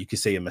than that, you could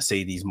say a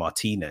Mercedes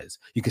Martinez.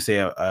 You could say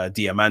a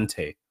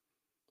Diamante.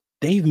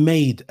 They've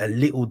made a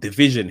little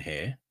division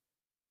here,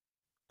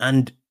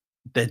 and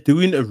they're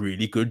doing a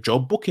really good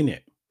job booking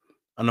it.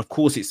 And of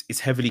course, it's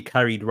heavily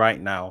carried right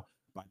now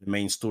by the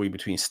main story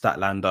between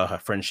Statlander, her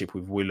friendship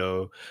with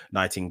Willow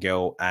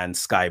Nightingale, and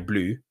Sky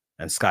Blue.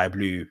 And Sky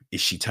Blue, is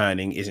she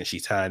turning? Isn't she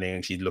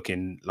turning? She's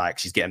looking like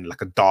she's getting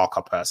like a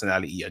darker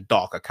personality, a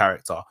darker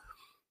character.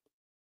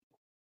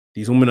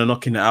 These women are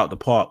knocking it out the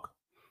park.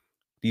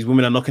 These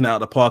women are knocking it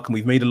out the park, and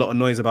we've made a lot of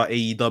noise about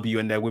AEW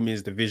and their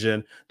women's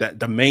division. That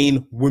the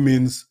main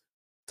women's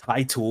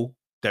title,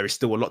 there is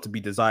still a lot to be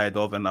desired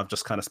of, and I've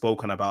just kind of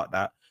spoken about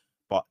that.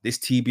 But this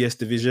TBS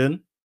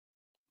division,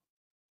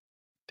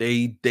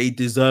 they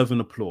deserve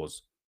an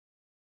applause.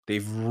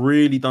 They've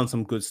really done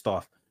some good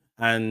stuff,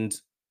 and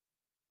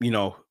you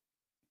know,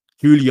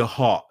 Julia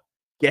Hart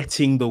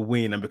getting the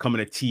win and becoming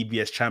a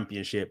TBS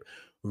championship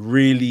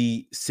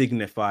really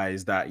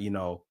signifies that,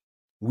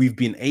 we've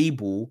been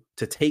able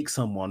to take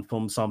someone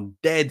from some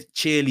dead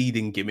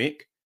cheerleading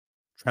gimmick,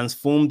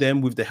 transform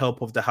them with the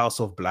help of the House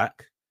of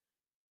Black,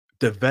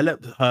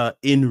 develop her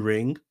in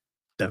ring,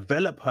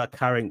 develop her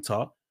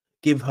character,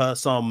 give her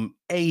some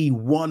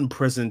A1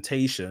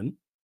 presentation.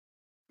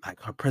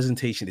 Like, her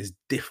presentation is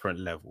different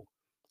level,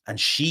 and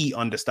she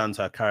understands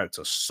her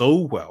character so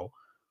well.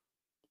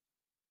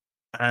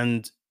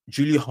 And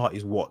Julia Hart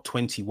is what,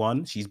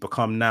 21? She's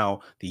become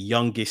now the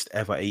youngest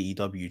ever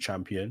AEW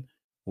champion,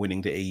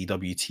 winning the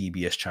AEW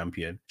TBS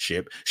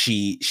championship.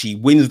 She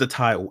wins the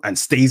title and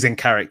stays in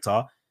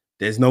character.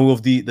 There's no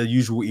of the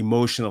usual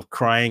emotion of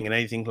crying and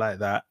anything like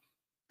that,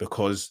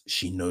 because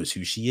she knows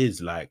who she is.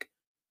 Like,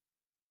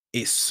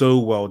 it's so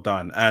well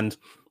done. And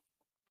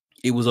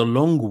it was a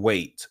long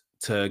wait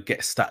to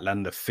get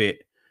Statlander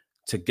fit,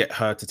 to get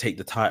her to take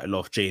the title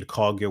off Jade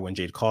Cargill when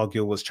Jade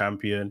Cargill was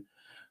champion.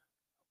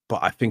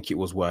 But I think it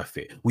was worth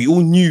it. We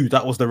all knew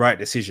that was the right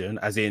decision,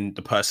 as in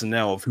the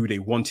personnel of who they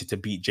wanted to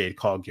beat Jade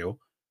Cargill.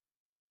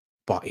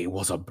 But it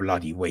was a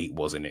bloody wait,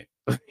 wasn't it?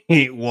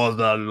 It was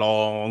a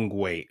long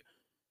wait.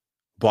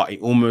 But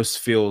it almost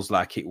feels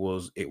like it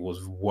was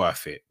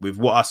worth it. With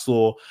what I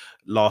saw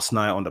last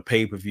night on the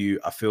pay-per-view,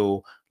 I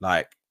feel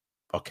like,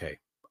 okay,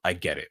 I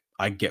get it.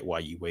 I get why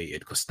you waited.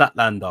 Because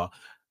Statlander,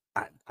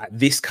 at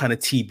this kind of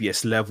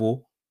TBS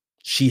level,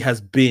 she has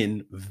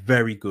been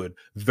very good,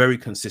 very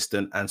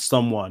consistent, and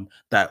someone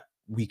that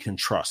we can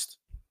trust.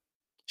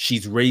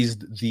 She's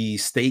raised the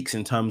stakes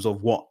in terms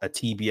of what a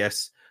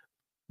TBS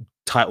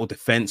title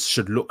defense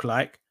should look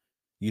like.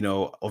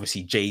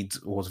 Obviously Jade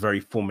was very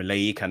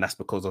formulaic, and that's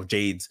because of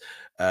Jade's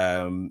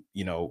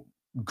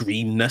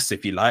greenness,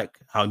 if you like,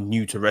 how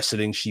new to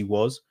wrestling she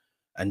was.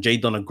 And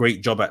Jade done a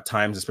great job at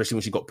times, especially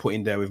when she got put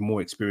in there with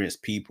more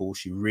experienced people.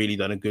 She really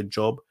done a good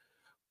job.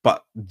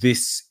 But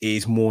this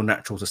is more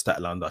natural to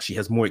Statlander. She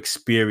has more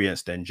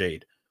experience than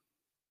Jade.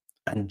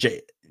 And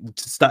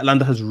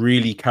Statlander has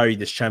really carried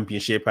this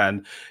championship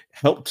and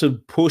helped to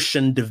push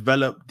and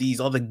develop these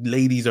other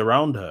ladies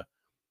around her.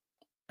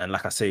 And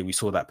like I say, we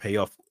saw that pay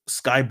off.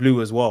 Sky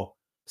Blue as well.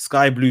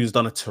 Sky Blue's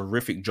done a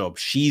terrific job.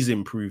 She's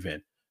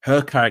improving.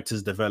 Her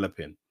character's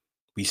developing.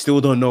 We still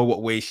don't know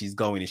what way she's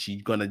going. Is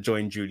she going to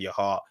join Julia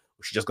Hart?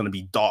 Or is she just going to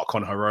be dark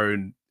on her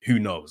own? Who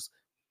knows?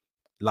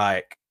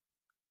 Like,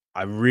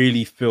 I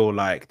really feel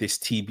like this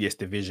TBS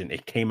division,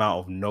 it came out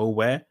of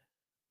nowhere,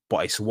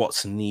 but it's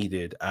what's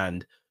needed.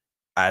 And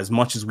as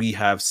much as we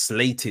have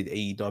slated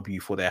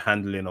AEW for their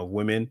handling of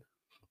women,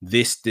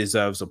 this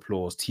deserves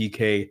applause.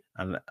 TK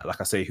and,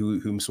 like I say,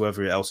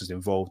 whomsoever else is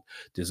involved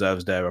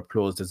deserves their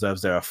applause,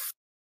 deserves their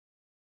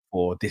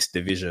for this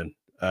division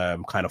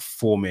kind of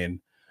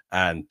forming,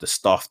 and the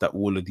stuff that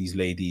all of these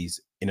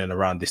ladies in and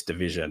around this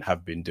division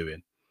have been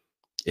doing.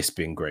 It's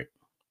been great.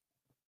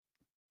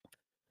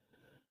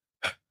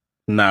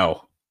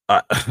 Now,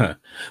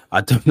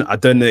 I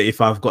don't know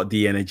if I've got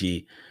the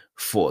energy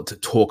to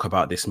talk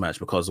about this match,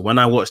 because when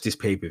I watched this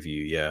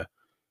pay-per-view, yeah,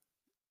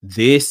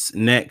 this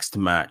next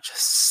match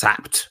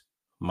sapped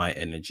my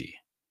energy.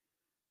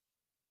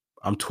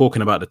 I'm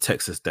talking about the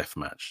Texas Death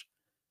Match.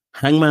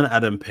 Hangman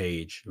Adam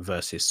Page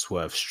versus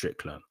Swerve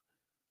Strickland.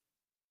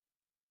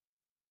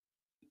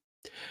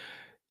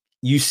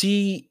 You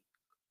see,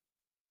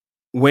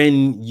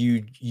 when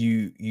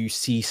you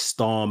see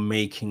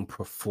star-making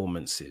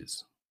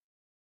performances,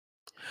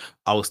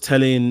 I was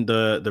telling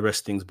the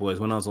Wrestling's boys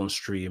when I was on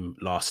stream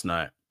last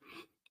night,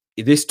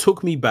 this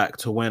took me back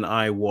to when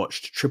I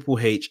watched Triple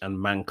H and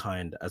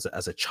Mankind as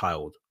a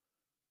child.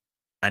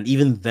 And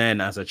even then,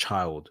 as a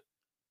child,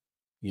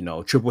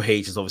 Triple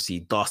H is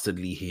obviously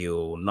dastardly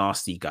heel,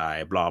 nasty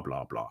guy, blah,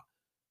 blah, blah.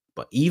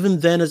 But even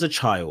then, as a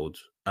child,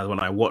 and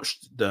when I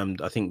watched them,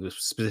 I think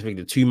specifically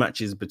the two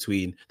matches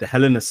between the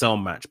Hell in a Cell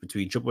match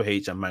between Triple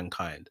H and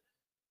Mankind,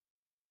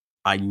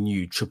 I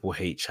knew Triple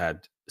H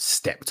had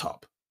stepped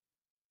up.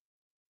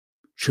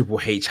 Triple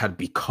H had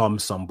become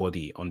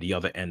somebody on the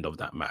other end of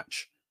that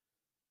match.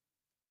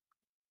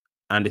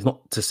 And it's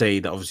not to say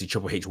that obviously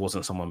Triple H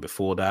wasn't someone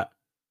before that,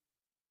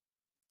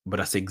 But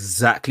that's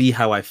exactly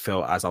how I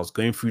felt as I was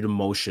going through the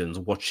motions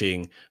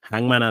watching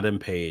Hangman Adam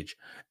Page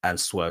and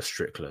Swerve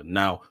Strickland.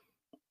 Now,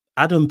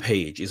 Adam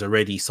Page is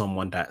already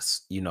someone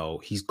that's,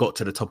 he's got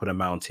to the top of the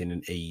mountain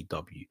in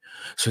AEW.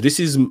 So this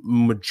is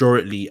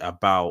majority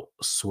about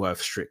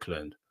Swerve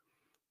Strickland.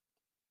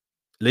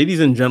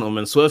 Ladies and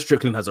gentlemen, Swerve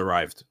Strickland has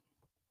arrived.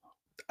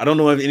 I don't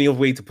know any other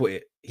way to put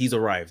it. He's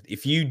arrived.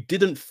 If you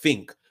didn't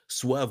think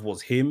Swerve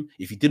was him,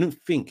 if you didn't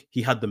think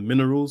he had the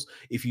minerals,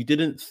 if you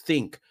didn't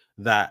think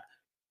that,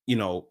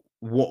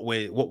 what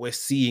we're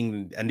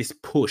seeing and this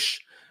push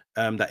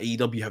that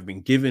AEW have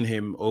been giving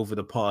him over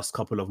the past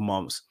couple of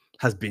months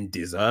has been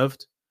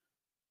deserved,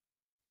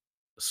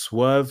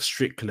 Swerve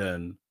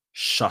Strickland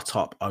shut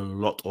up a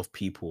lot of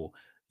people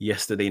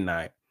yesterday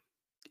night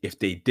if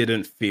they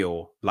didn't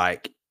feel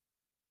like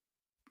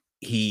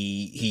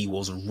he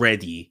was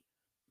ready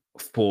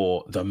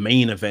for the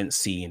main event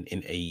scene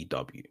in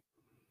AEW.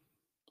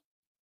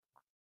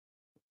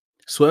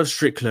 Swerve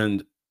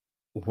Strickland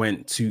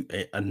went to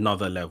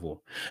another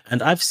level.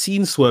 And I've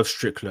seen Swerve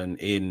Strickland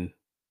in,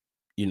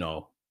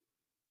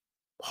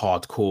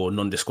 hardcore,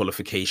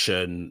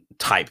 non-disqualification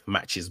type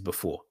matches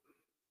before.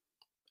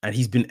 And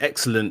he's been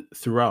excellent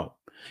throughout.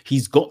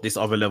 He's got this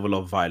other level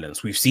of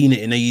violence. We've seen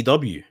it in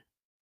AEW.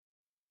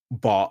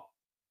 But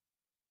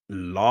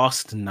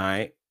last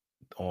night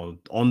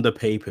on the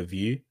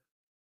pay-per-view,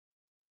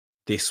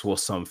 this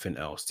was something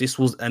else. This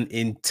was an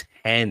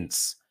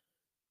intense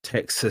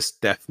Texas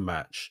death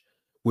match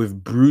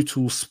with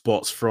brutal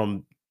spots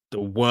from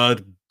the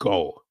word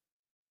go.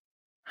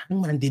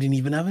 Hangman didn't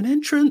even have an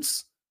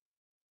entrance.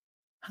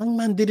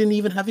 Hangman didn't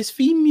even have his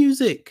theme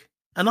music.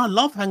 And I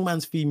love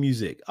Hangman's theme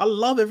music. I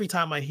love every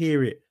time I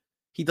hear it.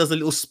 He does a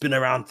little spin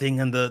around thing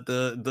and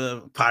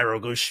the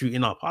pyro goes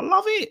shooting up. I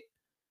love it.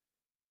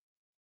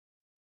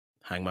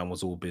 Hangman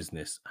was all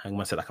business.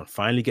 Hangman said, I can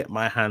finally get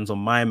my hands on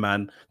my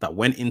man that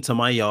went into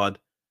my yard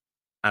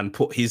and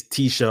put his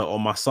t-shirt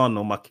on my son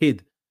or my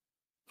kid.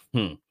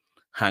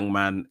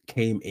 Hangman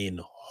came in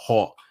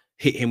hot,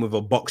 hit him with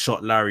a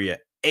buckshot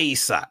lariat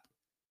ASAP.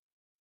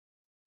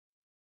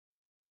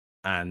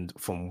 And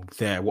from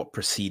there, what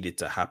proceeded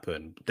to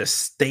happen? The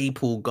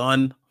staple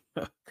gun.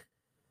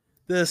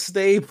 The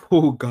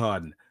staple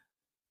gun.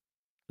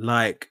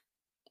 Like,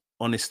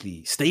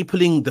 honestly,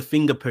 stapling the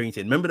finger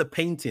painting. Remember the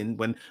painting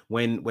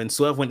when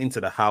Swerve went into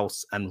the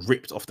house and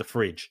ripped off the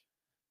fridge?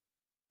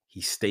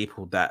 He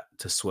stapled that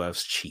to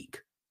Swerve's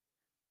cheek.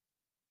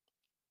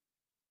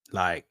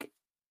 Like,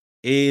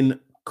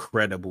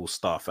 incredible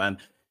stuff. And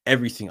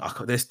everything,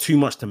 there's too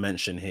much to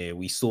mention here.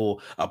 We saw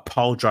a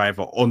pile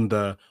driver on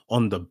the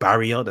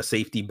barrier, the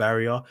safety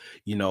barrier.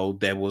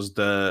 There was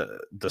the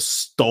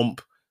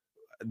stomp,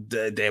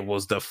 there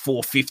was the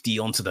 450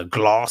 onto the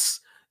glass,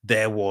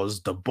 there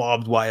was the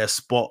barbed wire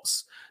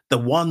spots, the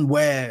one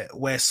where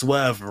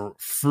Swerve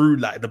threw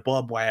like the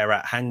barbed wire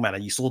at Hangman,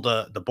 and you saw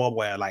the barbed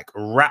wire like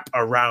wrap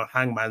around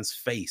Hangman's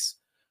face.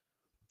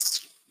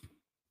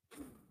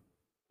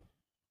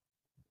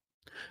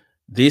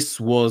 This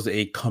was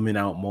a coming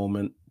out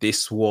moment.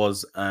 This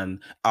was an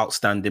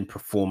outstanding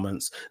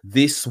performance.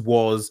 This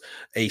was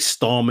a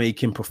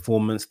star-making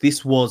performance.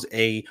 This was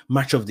a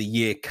match of the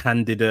year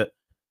candidate.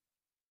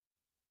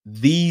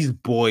 These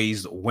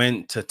boys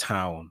went to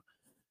town.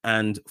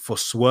 And for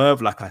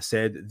Swerve, like I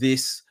said,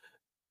 this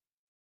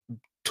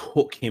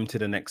took him to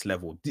the next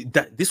level.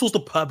 This was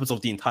the purpose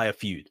of the entire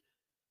feud.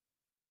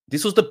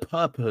 This was the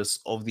purpose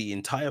of the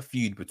entire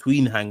feud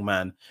between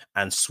Hangman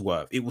and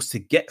Swerve. It was to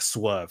get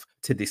Swerve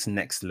to this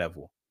next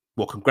level.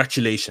 Well,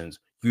 congratulations.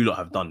 You lot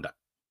have done that.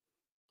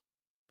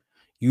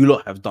 You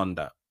lot have done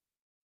that.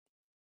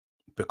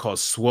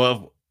 Because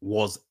Swerve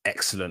was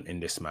excellent in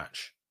this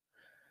match.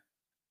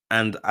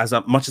 And as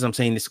much as I'm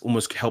saying this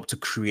almost helped to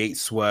create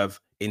Swerve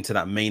into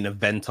that main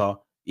eventer,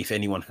 if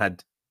anyone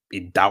had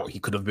in doubt he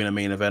could have been a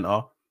main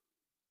eventer,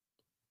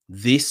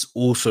 this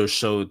also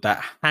showed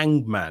that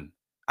Hangman,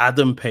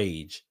 Adam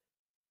Page,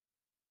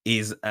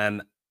 he's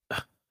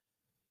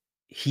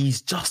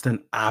just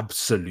an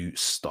absolute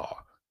star.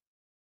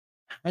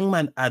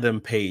 Hangman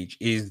Adam Page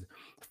is,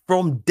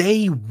 from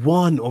day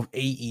one of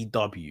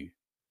AEW,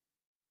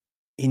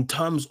 in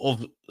terms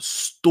of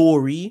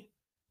story,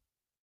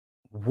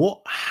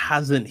 what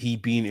hasn't he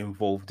been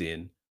involved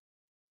in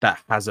that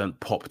hasn't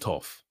popped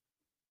off?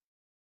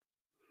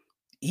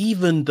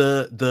 Even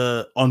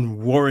the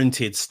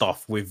unwarranted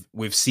stuff with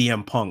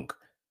CM Punk,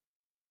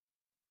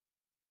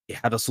 it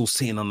had us all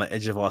sitting on the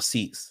edge of our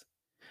seats.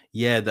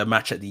 Yeah, the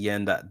match at the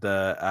end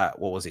at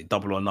what was it,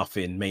 Double or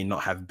Nothing, may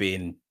not have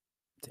been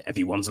to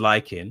everyone's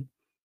liking,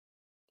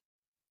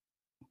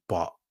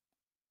 but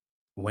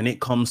when it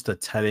comes to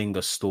telling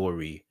a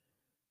story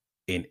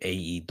in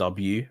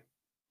AEW,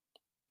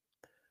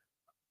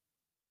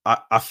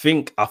 I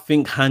think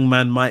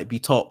Hangman might be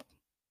top.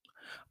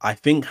 I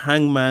think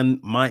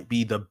Hangman might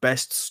be the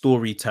best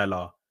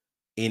storyteller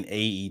in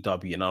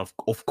AEW. And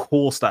of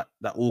course, that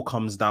all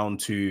comes down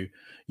to,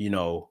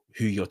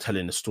 who you're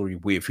telling the story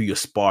with, who your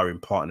sparring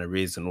partner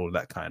is, and all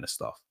that kind of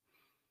stuff.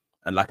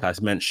 And like I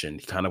mentioned,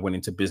 he kind of went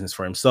into business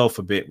for himself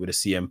a bit with the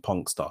CM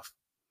Punk stuff.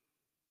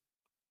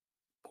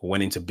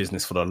 went into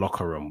business for the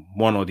locker room,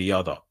 one or the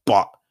other.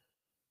 But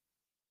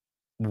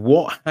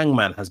what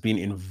Hangman has been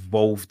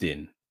involved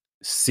in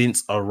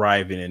since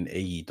arriving in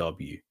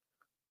AEW,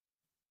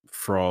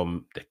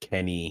 from the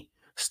Kenny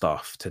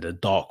stuff to the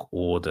Dark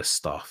Order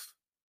stuff,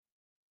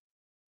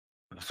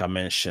 like I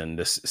mentioned,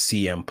 this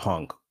CM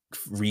Punk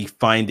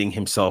refinding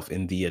himself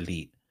in the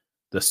Elite,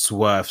 the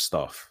Swerve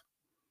stuff.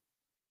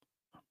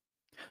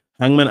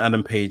 Hangman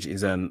Adam Page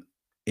is an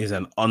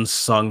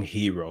unsung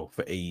hero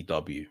for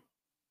AEW.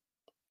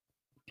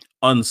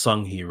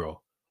 Unsung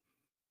hero.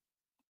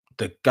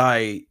 The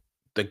guy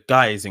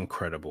is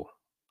incredible.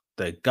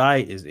 The guy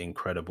is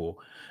incredible,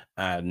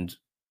 and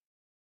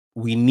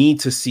we need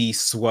to see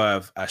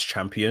Swerve as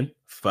champion.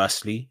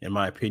 Firstly, in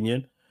my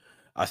opinion,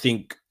 I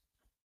think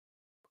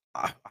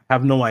I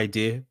have no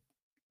idea.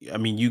 I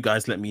mean, you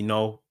guys let me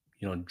know.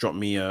 You know, drop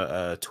me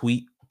a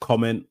tweet,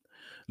 comment.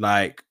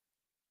 Like,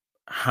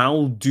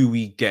 how do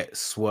we get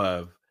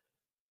Swerve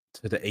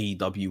to the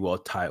AEW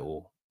World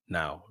Title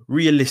now?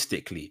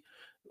 Realistically,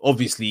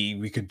 obviously,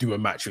 we could do a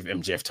match with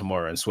MJF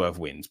tomorrow and Swerve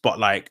wins, but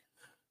like,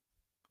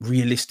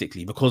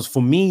 realistically, because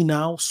for me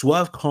now,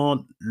 Swerve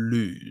can't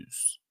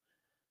lose.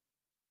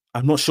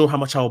 I'm not sure how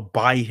much I'll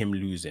buy him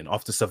losing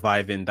after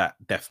surviving that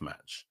death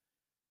match.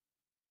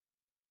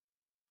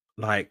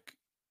 Like,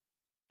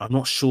 I'm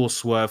not sure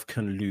Swerve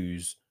can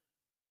lose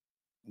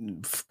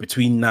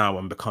between now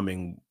and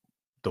becoming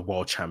the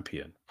world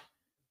champion,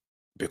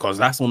 because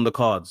that's on the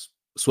cards.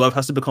 Swerve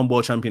has to become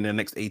world champion in the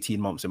next 18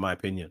 months, in my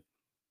opinion.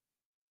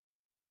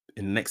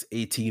 In the next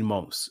 18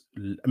 months,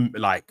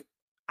 like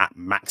at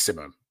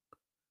maximum.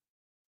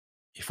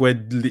 If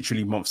we're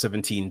literally month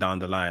 17 down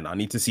the line, I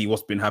need to see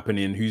what's been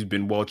happening, who's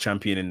been world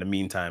champion in the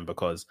meantime,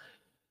 because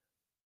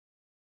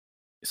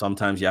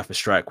sometimes you have to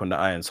strike when the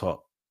iron's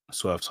hot.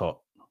 Swerve's hot.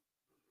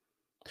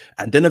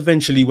 And then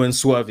eventually when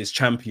Swerve is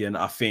champion,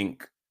 I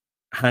think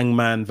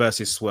Hangman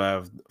versus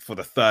Swerve for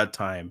the third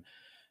time.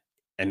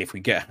 And if we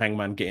get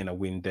Hangman getting a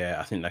win there,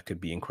 I think that could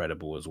be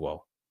incredible as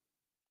well.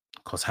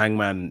 Because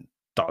Hangman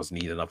does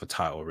need another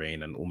title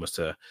reign and almost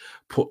to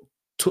put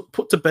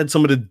to bed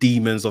some of the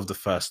demons of the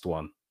first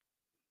one.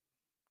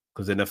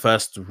 Because in the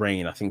first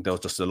reign, I think there was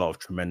just a lot of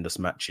tremendous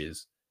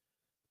matches,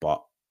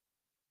 but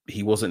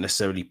he wasn't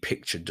necessarily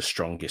pictured the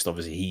strongest.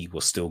 Obviously, he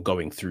was still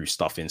going through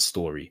stuff in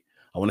story.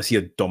 I want to see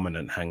a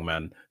dominant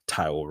Hangman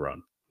title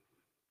run.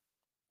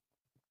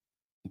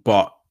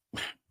 But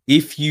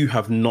if you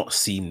have not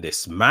seen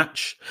this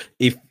match,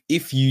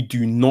 if you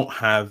do not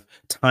have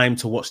time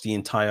to watch the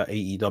entire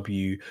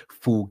AEW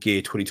Full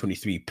Gear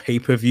 2023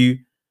 pay-per-view,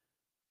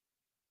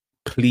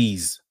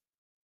 please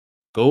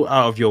go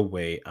out of your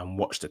way and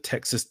watch the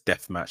Texas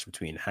Death Match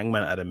between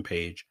Hangman Adam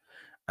Page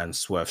and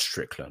Swerve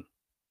Strickland.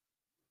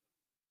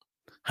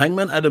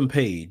 Hangman Adam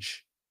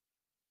Page,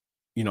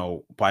 you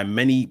know, by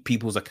many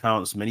people's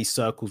accounts, many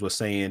circles were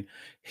saying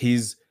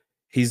his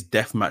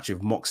death match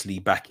with Moxley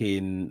back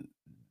in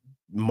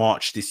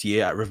March this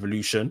year at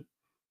Revolution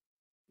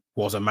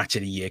was a match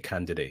of the year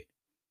candidate.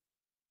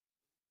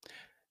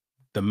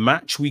 The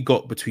match we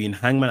got between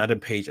Hangman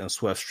Adam Page and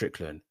Swerve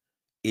Strickland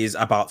is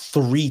about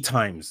 3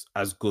 times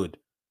as good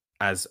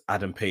as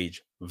Adam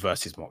Page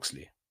versus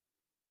Moxley.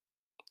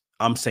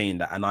 I'm saying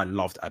that, and I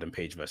loved Adam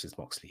Page versus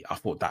Moxley. I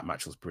thought that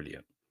match was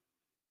brilliant.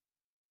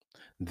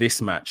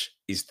 This match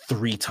is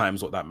 3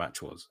 times what that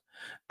match was.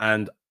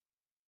 And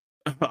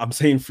I'm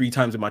saying 3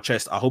 times in my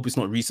chest. I hope it's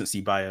not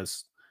recency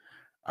bias.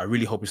 I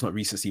really hope it's not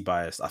recency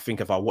bias. I think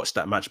if I watch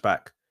that match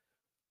back,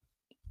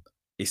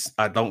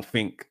 I don't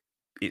think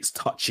it's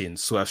touching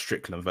Swerve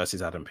Strickland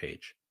versus Adam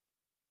Page.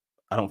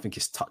 I don't think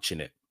it's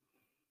touching it.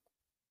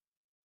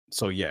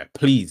 So yeah,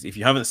 please, if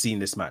you haven't seen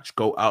this match,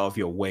 go out of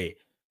your way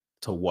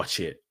to watch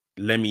it.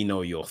 Let me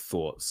know your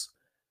thoughts.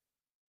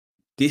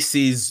 This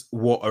is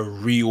what a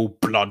real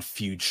blood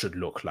feud should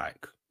look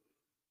like.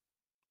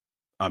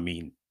 I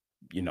mean,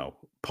 you know,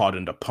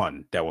 pardon the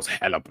pun, there was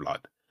hella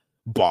blood.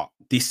 But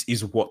this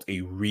is what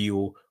a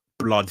real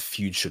blood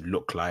feud should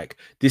look like.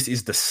 This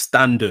is the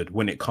standard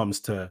when it comes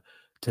to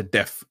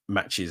death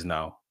matches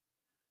now.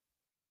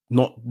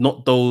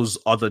 Not those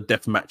other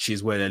death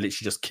matches where they're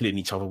literally just killing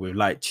each other with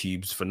light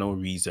tubes for no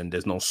reason.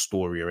 There's no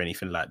story or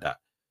anything like that.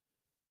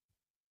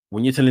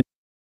 When you're telling,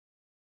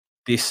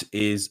 this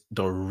is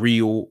the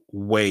real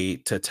way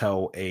to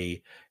tell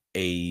a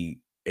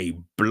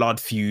blood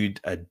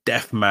feud, a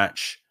death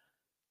match.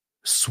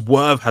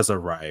 Swerve has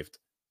arrived.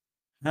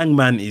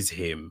 Hangman is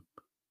him.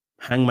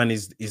 Hangman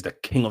is the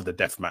king of the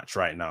death match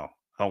right now.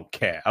 I don't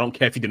care. I don't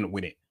care if he didn't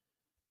win it.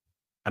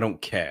 I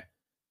don't care.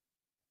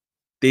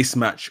 This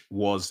match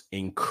was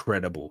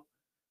incredible.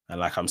 And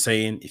like I'm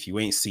saying, if you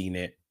ain't seen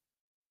it,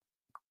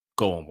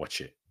 go and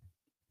watch it.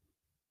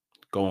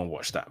 Go and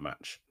watch that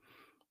match.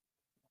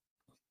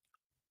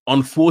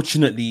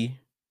 Unfortunately,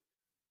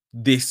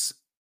 this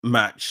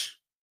match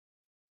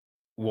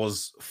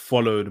was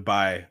followed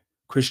by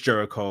Chris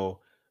Jericho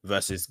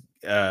versus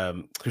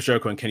Chris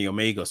Jericho and Kenny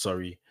Omega,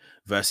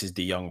 versus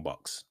the Young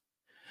Bucks.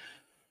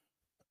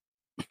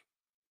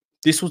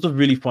 This was a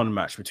really fun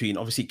match between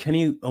obviously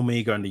Kenny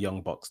Omega and the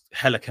Young Bucks.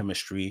 Hella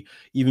chemistry.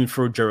 Even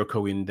throw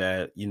Jericho in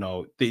there. You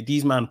know,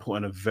 these men put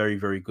on a very,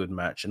 very good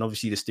match. And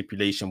obviously, the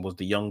stipulation was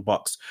the Young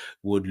Bucks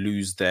would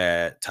lose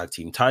their tag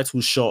team title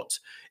shot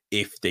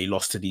if they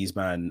lost to these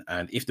men.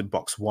 And if the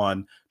Bucks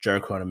won,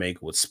 Jericho and Omega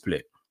would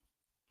split.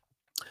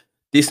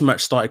 This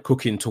match started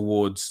cooking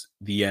towards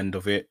the end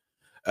of it.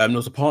 There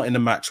was a part in the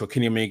match where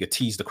Kenny Omega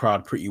teased the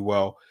crowd pretty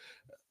well.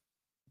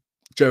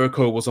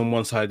 Jericho was on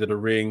one side of the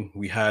ring.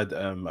 We had,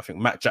 I think,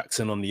 Matt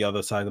Jackson on the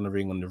other side of the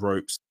ring on the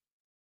ropes,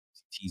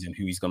 teasing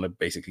who he's going to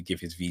basically give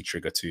his V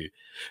trigger to.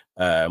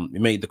 It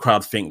made the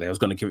crowd think that he was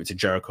going to give it to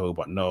Jericho,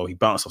 but no, he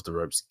bounced off the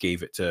ropes,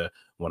 gave it to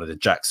one of the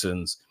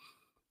Jacksons.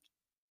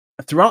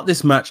 Throughout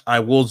this match, I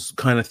was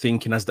kind of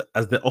thinking as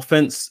the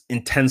offense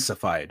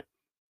intensified,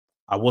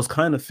 I was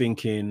kind of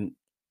thinking,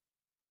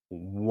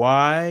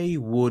 why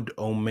would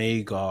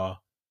Omega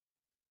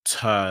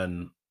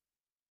turn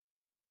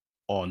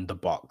on the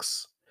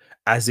Bucks?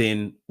 As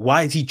in,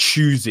 why is he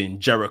choosing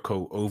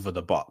Jericho over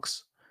the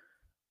Bucks?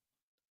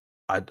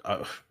 I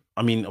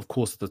mean, of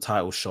course, the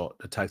title shot,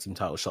 the tag team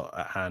title shot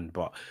at hand,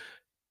 but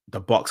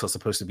the Bucks are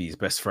supposed to be his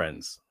best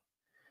friends.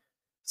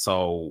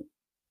 So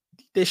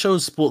they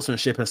showed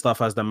sportsmanship and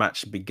stuff as the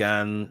match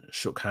began,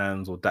 shook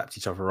hands or dapped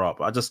each other up.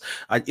 It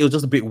was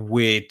just a bit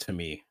weird to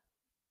me.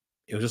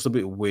 It was just a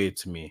bit weird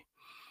to me.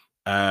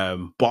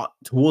 But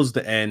towards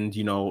the end,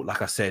 you know,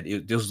 like I said,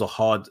 this was a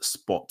hard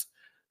spot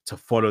to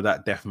follow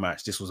that death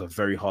match. This was a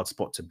very hard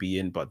spot to be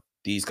in, but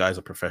these guys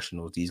are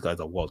professionals. These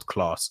guys are world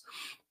class.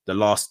 The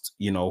last,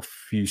 you know,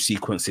 few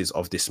sequences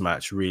of this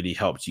match really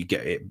helped you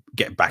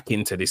get back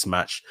into this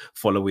match,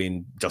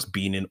 following just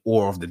being in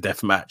awe of the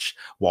death match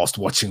whilst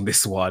watching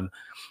this one.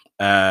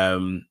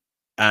 And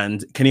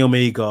Kenny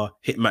Omega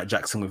hit Matt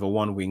Jackson with a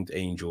one-winged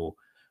angel,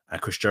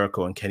 and Chris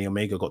Jericho and Kenny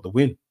Omega got the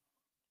win.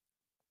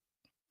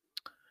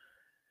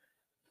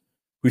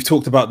 We've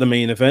talked about the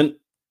main event.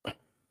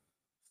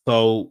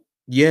 So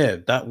yeah,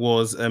 that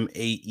was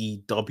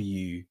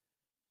AEW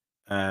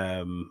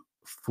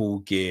Full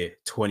Gear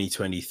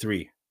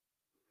 2023.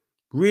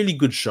 Really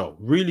good show,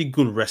 really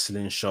good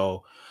wrestling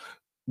show.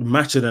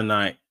 Match of the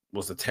night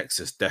was the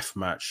Texas Death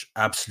Match.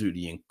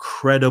 Absolutely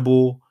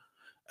incredible.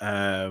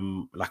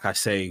 Like I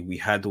say, we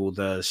had all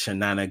the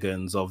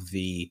shenanigans of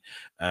the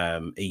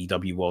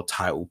AEW World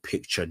Title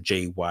picture,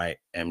 Jay White,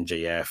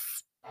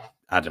 MJF,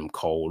 Adam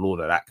Cole, all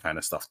of that kind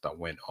of stuff that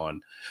went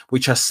on,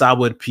 which has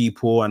soured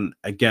people. And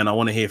again, I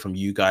want to hear from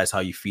you guys how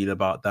you feel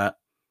about that.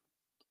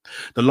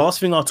 The last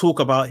thing I'll talk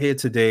about here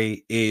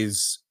today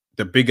is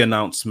the big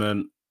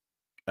announcement.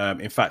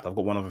 In fact, I've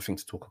got one other thing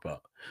to talk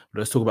about. But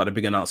let's talk about the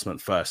big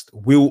announcement first.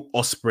 Will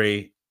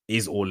Ospreay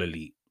is All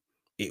Elite.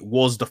 It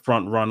was the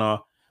front runner.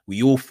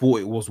 We all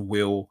thought it was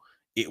Will.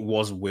 It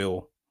was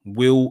Will.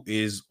 Will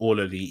is All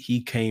Elite.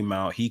 He came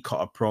out, he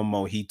cut a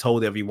promo, he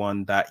told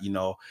everyone that, you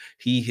know,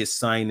 he is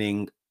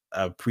signing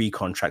a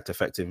pre-contract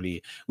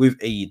effectively with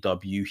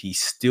AEW. He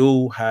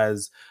still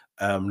has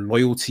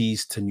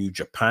loyalties to New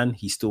Japan.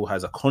 He still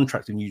has a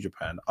contract in New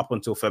Japan up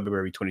until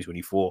February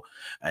 2024,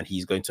 and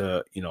he's going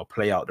to, you know,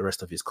 play out the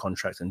rest of his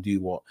contract and do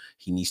what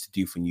he needs to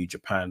do for New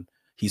Japan.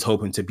 He's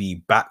hoping to be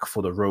back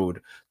for the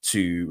road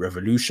to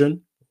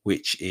Revolution,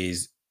 which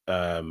is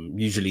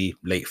usually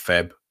late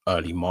Feb,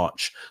 early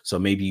March. So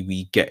maybe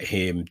we get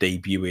him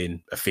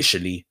debuting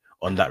officially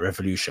on that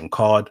Revolution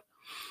card.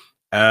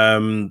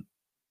 Yeah,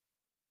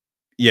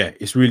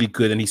 it's really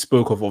good. And he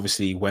spoke of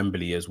obviously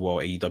Wembley as well,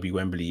 AEW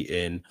Wembley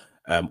in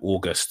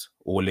August,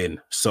 all in.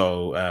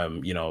 So,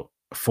 you know,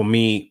 for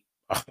me,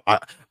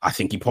 I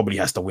think he probably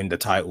has to win the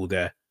title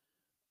there.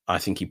 I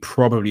think he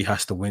probably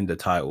has to win the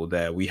title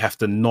there. We have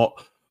to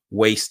not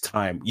waste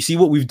time. You see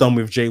what we've done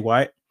with Jay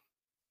White?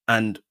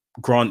 And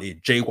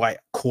granted, Jay White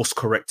course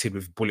corrected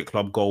with Bullet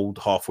Club Gold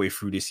halfway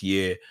through this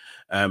year.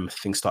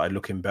 Things started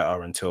looking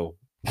better until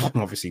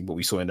obviously what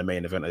we saw in the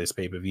main event of this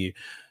pay-per-view.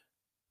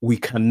 We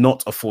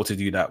cannot afford to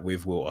do that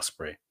with Will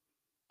Ospreay.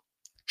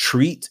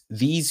 Treat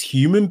these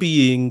human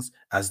beings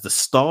as the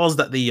stars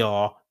that they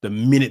are the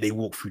minute they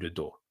walk through the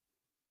door.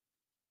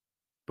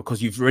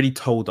 Because you've already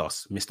told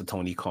us, Mr.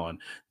 Tony Khan,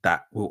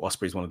 that Will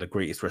Ospreay is one of the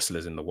greatest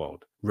wrestlers in the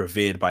world,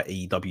 revered by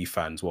AEW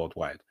fans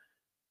worldwide.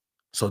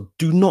 So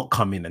do not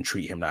come in and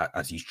treat him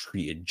as you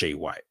treated Jay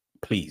White,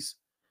 please.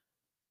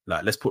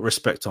 Like, let's put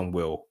respect on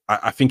Will.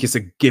 I think it's a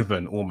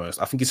given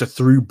almost. I think it's a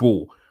through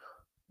ball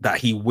that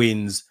he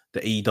wins the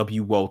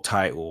AEW World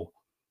Title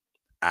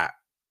at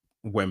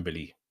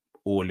Wembley,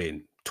 all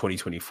in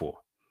 2024.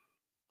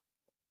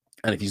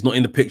 And if he's not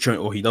in the picture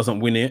or he doesn't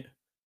win it,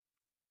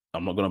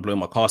 I'm not going to blow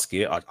my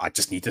casket. I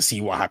just need to see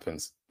what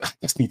happens. I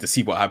just need to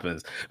see what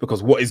happens,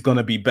 because what is going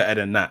to be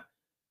better than that?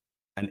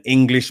 An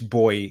English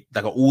boy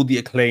that got all the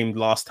acclaim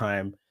last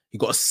time. He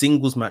got a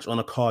singles match on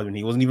a card and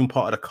he wasn't even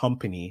part of the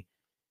company.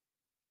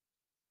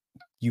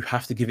 You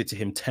have to give it to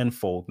him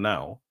tenfold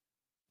now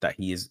that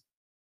he's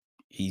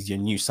your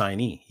new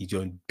signee. He's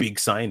your big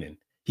signing.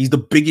 He's the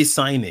biggest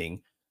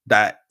signing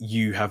that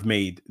you have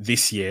made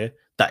this year,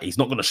 that he's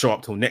not going to show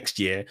up till next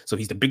year. So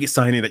he's the biggest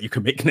signing that you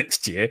can make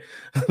next year.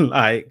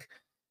 Like,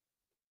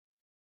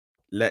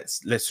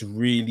 let's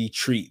really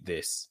treat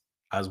this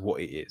as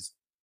what it is.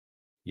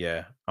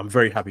 Yeah, I'm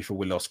very happy for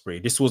Will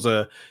Ospreay. This was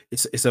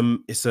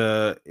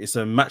it's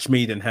a match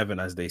made in heaven,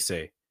 as they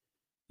say.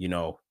 You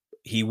know,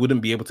 he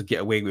wouldn't be able to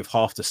get away with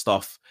half the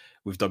stuff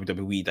with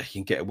WWE that he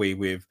can get away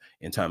with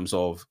in terms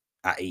of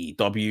at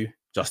AEW,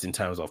 just in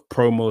terms of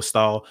promo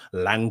style,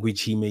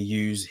 language he may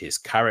use, his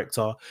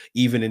character,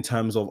 even in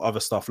terms of other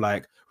stuff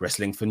like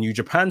wrestling for New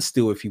Japan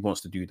still, if he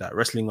wants to do that,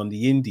 wrestling on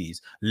the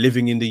indies,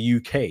 living in the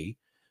UK,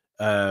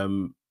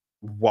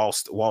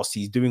 whilst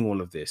he's doing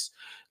all of this.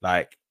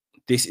 Like,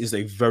 this is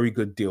a very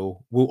good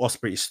deal. Will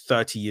Ospreay is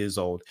 30 years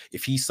old.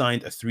 If he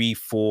signed a 3,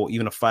 4,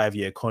 even a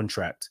 5-year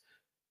contract,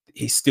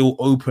 he's still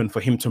open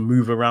for him to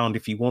move around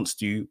if he wants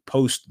to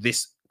post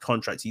this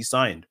contract he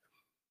signed.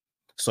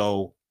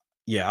 So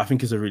yeah, I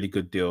think it's a really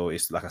good deal.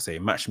 It's, like I say,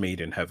 match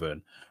made in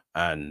heaven,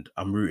 and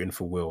I'm rooting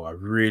for Will. I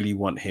really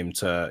want him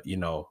to, you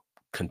know,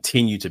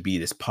 continue to be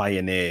this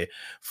pioneer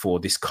for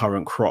this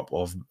current crop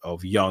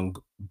of young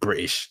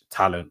British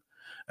talent.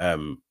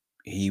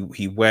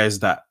 He wears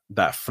that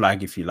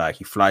flag, if you like.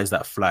 He flies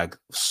that flag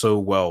so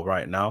well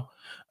right now.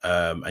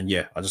 And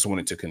yeah, I just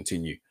want it to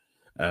continue.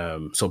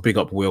 So big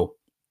up Will.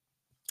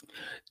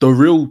 The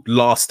real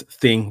last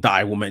thing that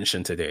I will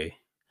mention today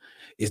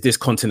is this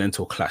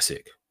Continental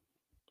Classic.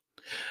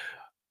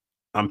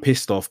 I'm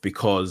pissed off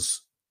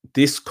because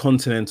this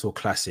Continental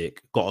Classic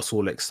got us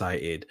all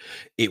excited.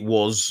 It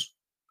was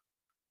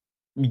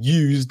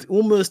used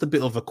almost a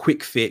bit of a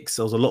quick fix.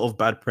 There was a lot of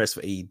bad press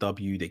for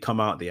AEW. They come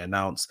out, they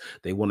announce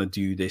they want to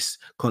do this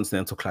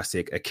Continental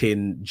Classic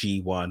akin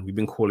G1. We've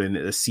been calling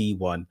it a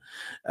C1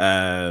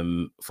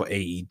 for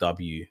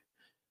AEW.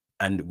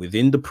 And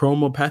within the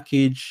promo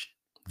package,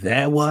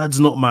 their words,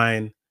 not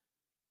mine,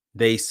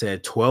 they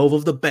said 12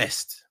 of the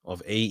best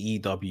of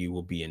AEW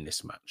will be in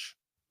this match.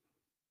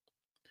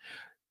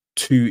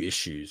 2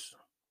 issues.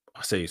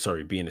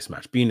 Be in this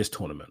match, be in this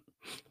tournament.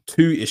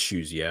 2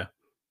 issues, yeah.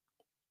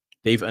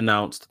 They've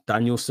announced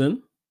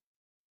Danielson.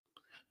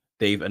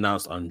 They've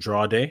announced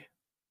Andrade.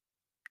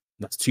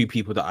 That's 2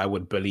 people that I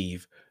would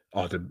believe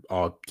are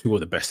 2 of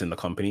the best in the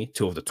company,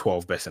 2 of the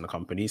 12 best in the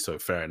company. So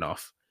fair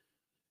enough.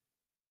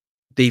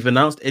 They've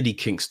announced Eddie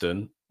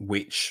Kingston,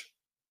 which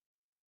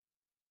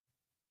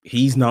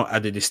he's now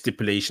added a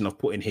stipulation of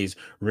putting his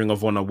Ring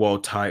of Honor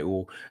World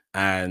title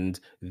and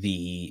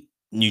the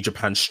New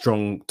Japan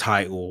Strong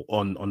title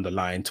on the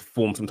line to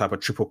form some type of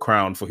triple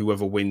crown for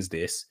whoever wins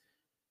this.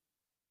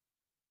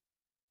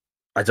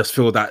 I just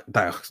feel that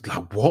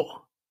like,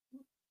 what?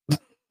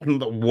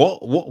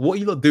 What are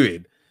you not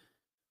doing?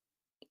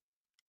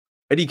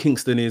 Eddie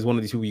Kingston is one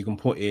of these people you can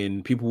put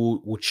in.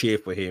 People will cheer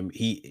for him.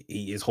 He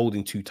is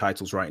holding 2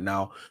 titles right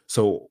now,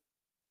 so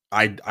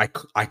I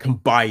can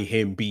buy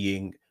him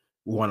being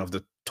one of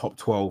the top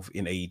 12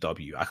 in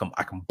AEW.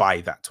 I can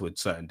buy that to a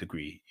certain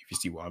degree, if you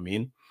see what I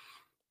mean.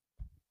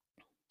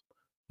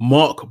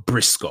 Mark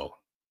Briscoe,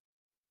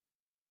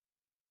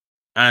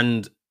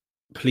 and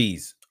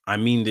please, I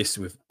mean this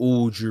with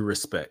all due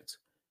respect,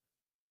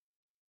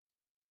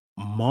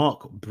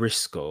 Mark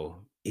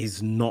Briscoe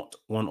is not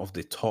one of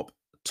the top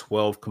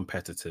 12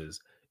 competitors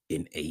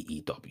in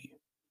AEW.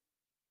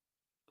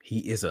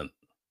 He isn't.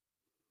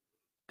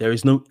 There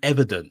is no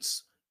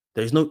evidence.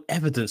 There's no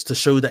evidence to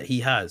show that he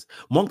has.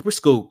 Mark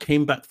Briscoe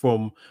came back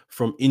from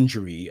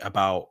injury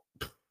about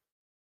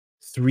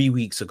 3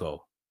 weeks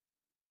ago.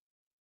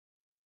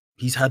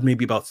 He's had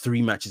maybe about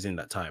 3 matches in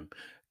that time.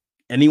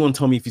 Anyone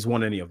tell me if he's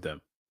won any of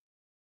them?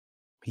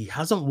 He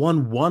hasn't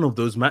won one of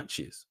those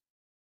matches.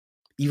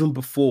 Even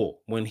before,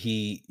 when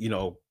he, you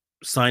know,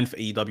 signed for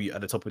AEW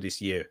at the top of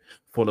this year,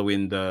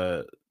 following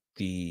the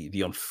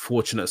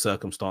unfortunate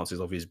circumstances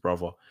of his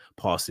brother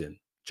passing,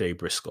 Jay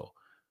Briscoe.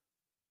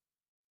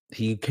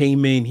 He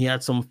came in, he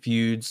had some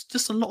feuds,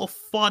 just a lot of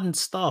fun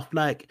stuff.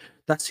 Like,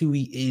 that's who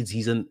he is.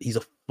 He's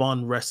a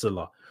fun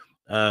wrestler.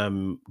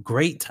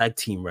 Great tag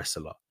team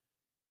wrestler.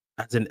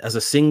 As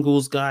a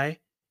singles guy,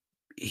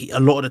 a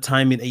lot of the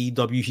time in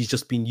AEW, he's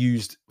just been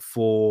used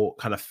for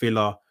kind of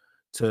filler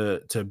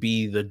to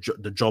be the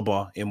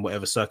jobber in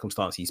whatever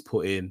circumstance he's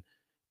put in.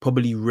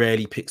 Probably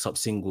rarely picks up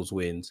singles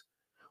wins.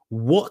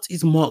 What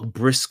is Mark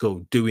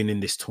Briscoe doing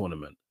in this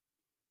tournament?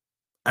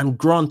 And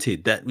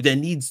granted that there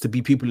needs to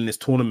be people in this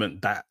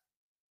tournament that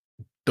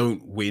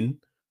don't win,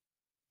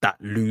 that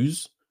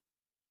lose,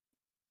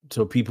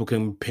 so people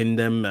can pin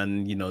them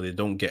and, you know, they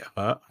don't get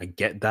hurt. I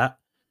get that.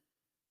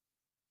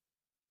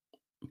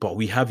 But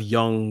we have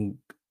young,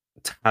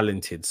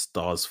 talented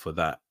stars for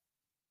that.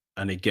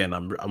 And again,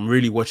 I'm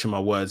really watching my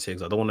words here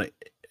because I don't want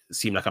to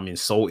seem like I'm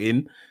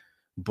insulting,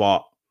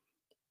 but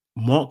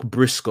Mark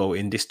Briscoe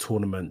in this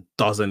tournament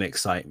doesn't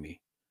excite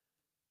me.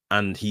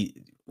 And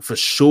for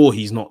sure,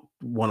 he's not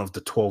one of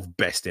the 12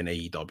 best in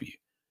AEW.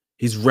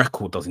 His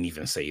record doesn't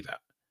even say that.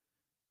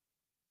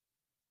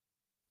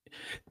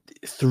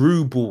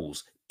 Through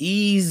balls,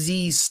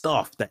 easy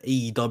stuff that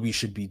AEW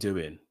should be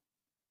doing.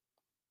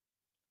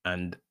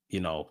 And,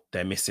 you know,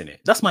 they're missing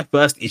it. That's my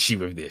first issue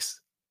with this.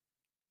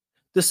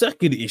 The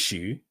second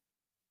issue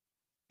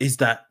is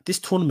that this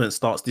tournament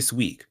starts this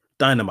week.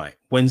 Dynamite,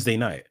 Wednesday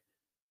night.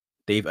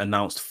 they've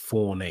announced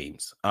 4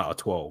 names out of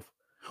 12.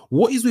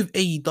 What is with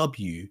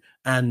AEW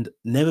and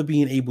never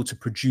being able to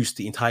produce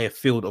the entire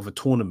field of a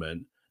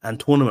tournament and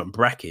tournament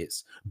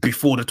brackets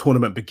before the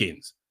tournament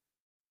begins?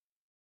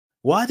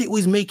 Why are they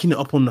always making it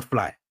up on the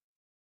fly?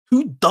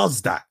 Who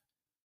does that?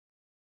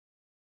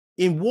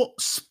 In what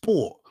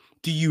sport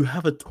do you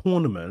have a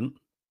tournament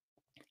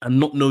and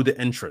not know the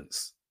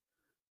entrance?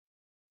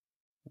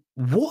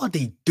 What are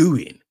they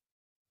doing?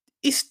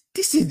 This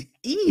is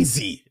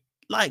easy.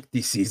 Like,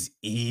 this is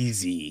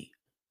easy.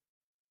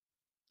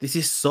 This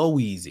is so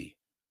easy.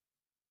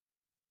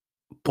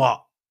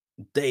 But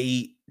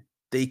they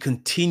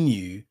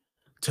continue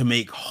to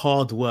make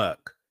hard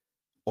work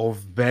of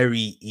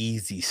very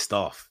easy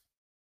stuff.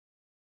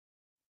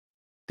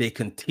 They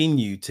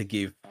continue to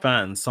give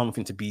fans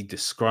something to be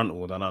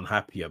disgruntled and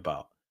unhappy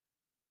about.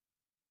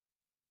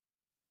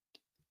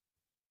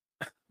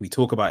 We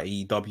talk about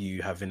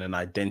AEW having an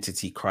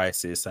identity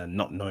crisis and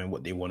not knowing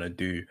what they want to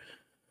do.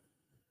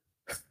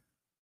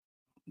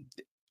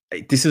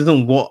 This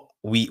isn't what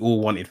we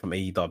all wanted from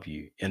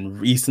AEW. In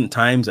recent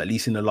times, at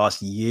least in the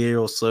last year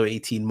or so,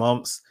 18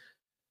 months,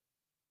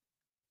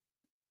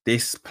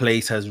 this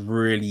place has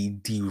really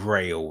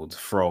derailed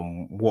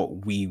from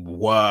what we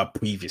were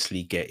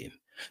previously getting.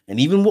 And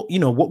even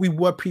what we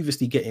were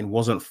previously getting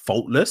wasn't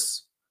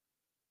faultless,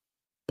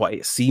 but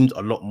it seemed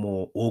a lot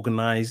more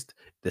organized.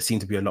 There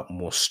seemed to be a lot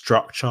more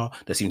structure.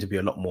 There seemed to be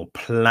a lot more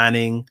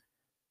planning.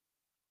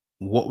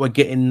 What we're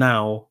getting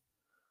now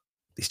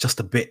is just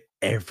a bit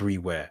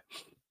everywhere.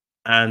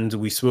 And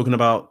we've spoken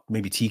about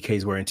maybe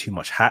TK's wearing too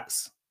much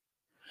hats.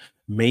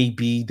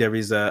 Maybe there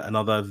is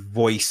another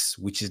voice,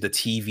 which is the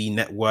TV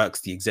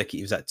networks, the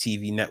executives at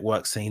TV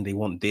networks saying they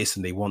want this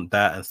and they want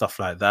that and stuff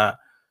like that.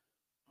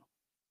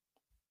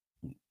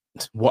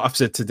 What I've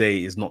said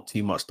today is not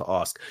too much to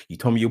ask. You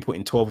told me you're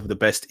putting 12 of the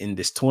best in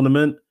this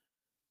tournament.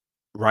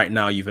 Right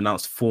now, you've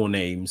announced 4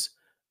 names,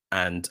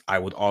 and I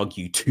would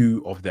argue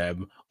 2 of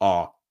them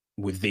are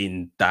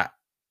within that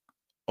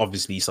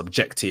obviously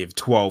subjective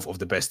 12 of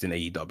the best in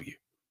AEW.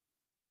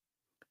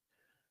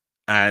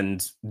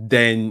 And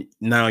then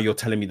now you're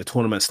telling me the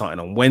tournament's starting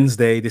on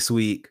Wednesday this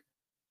week,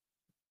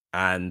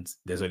 and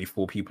there's only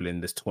 4 people in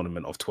this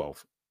tournament of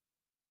 12.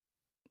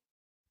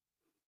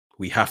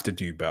 We have to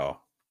do better.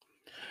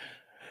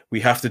 We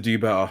have to do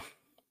better.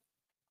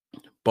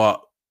 But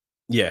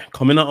yeah,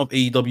 coming out of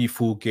AEW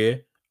Full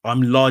Gear,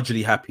 I'm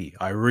largely happy.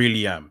 I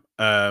really am.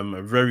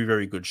 A very,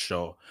 very good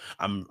show.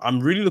 I'm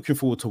really looking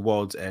forward to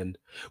World's End.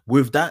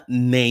 With that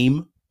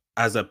name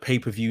as a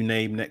pay-per-view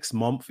name next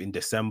month in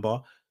December,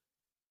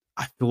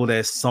 I feel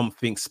there's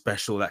something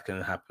special that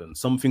can happen,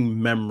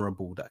 something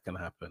memorable that can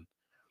happen.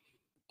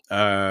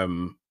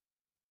 And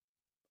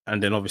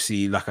then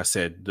obviously, like I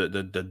said,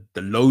 the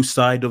low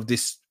side of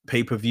this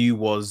pay-per-view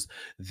was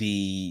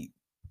the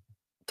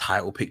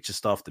title picture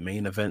stuff, the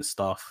main event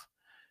stuff.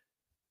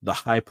 The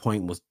high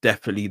point was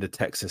definitely the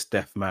Texas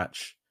Death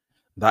Match.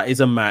 That is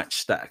a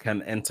match that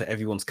can enter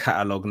everyone's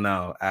catalog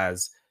now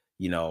as,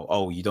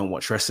 oh, you don't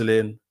watch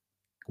wrestling?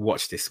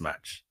 Watch this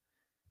match.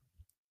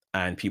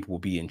 And people will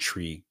be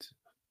intrigued.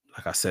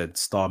 Like I said,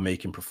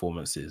 star-making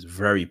performances.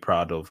 Very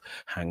proud of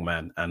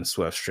Hangman and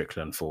Swerve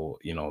Strickland for,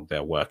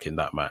 their work in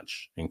that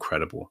match.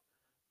 Incredible.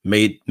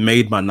 Made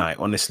my night.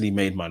 Honestly,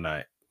 made my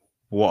night.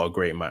 What a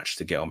great match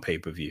to get on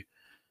pay-per-view.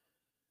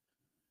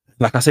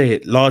 Like I say,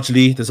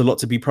 largely, there's a lot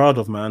to be proud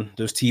of, man.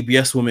 Those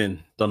TBS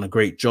women done a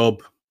great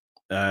job.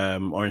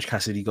 Orange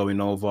Cassidy going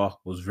over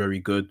was very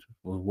good,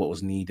 was what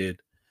was needed.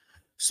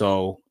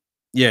 So,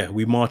 yeah,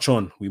 we march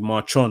on. We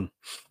march on.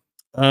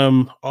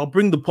 I'll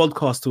bring the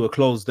podcast to a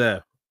close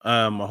there.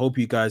 I hope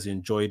you guys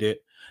enjoyed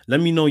it.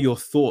 Let me know your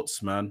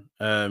thoughts, man.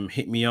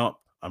 Hit me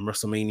up. I'm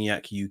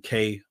WrestleManiac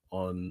UK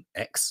on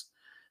X,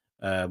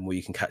 where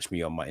you can catch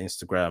me on my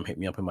Instagram. Hit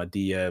me up in my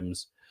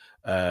DMs.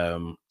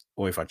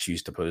 Or if I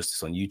choose to post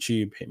this on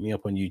YouTube, hit me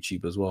up on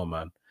YouTube as well,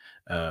 man.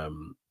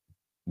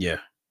 Yeah,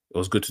 it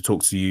was good to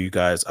talk to you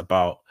guys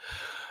about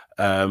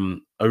a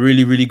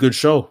really, really good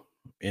show.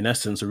 In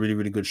essence, a really,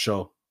 really good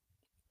show.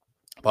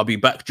 I'll be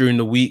back during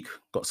the week.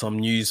 Got some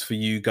news for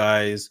you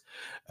guys.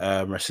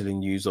 Wrestling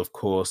news, of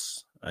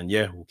course. And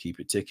yeah, we'll keep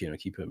it ticking. We'll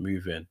keep it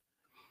moving.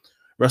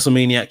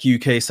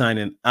 WrestleManiac UK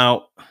signing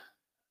out.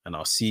 And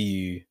I'll see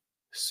you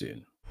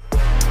soon.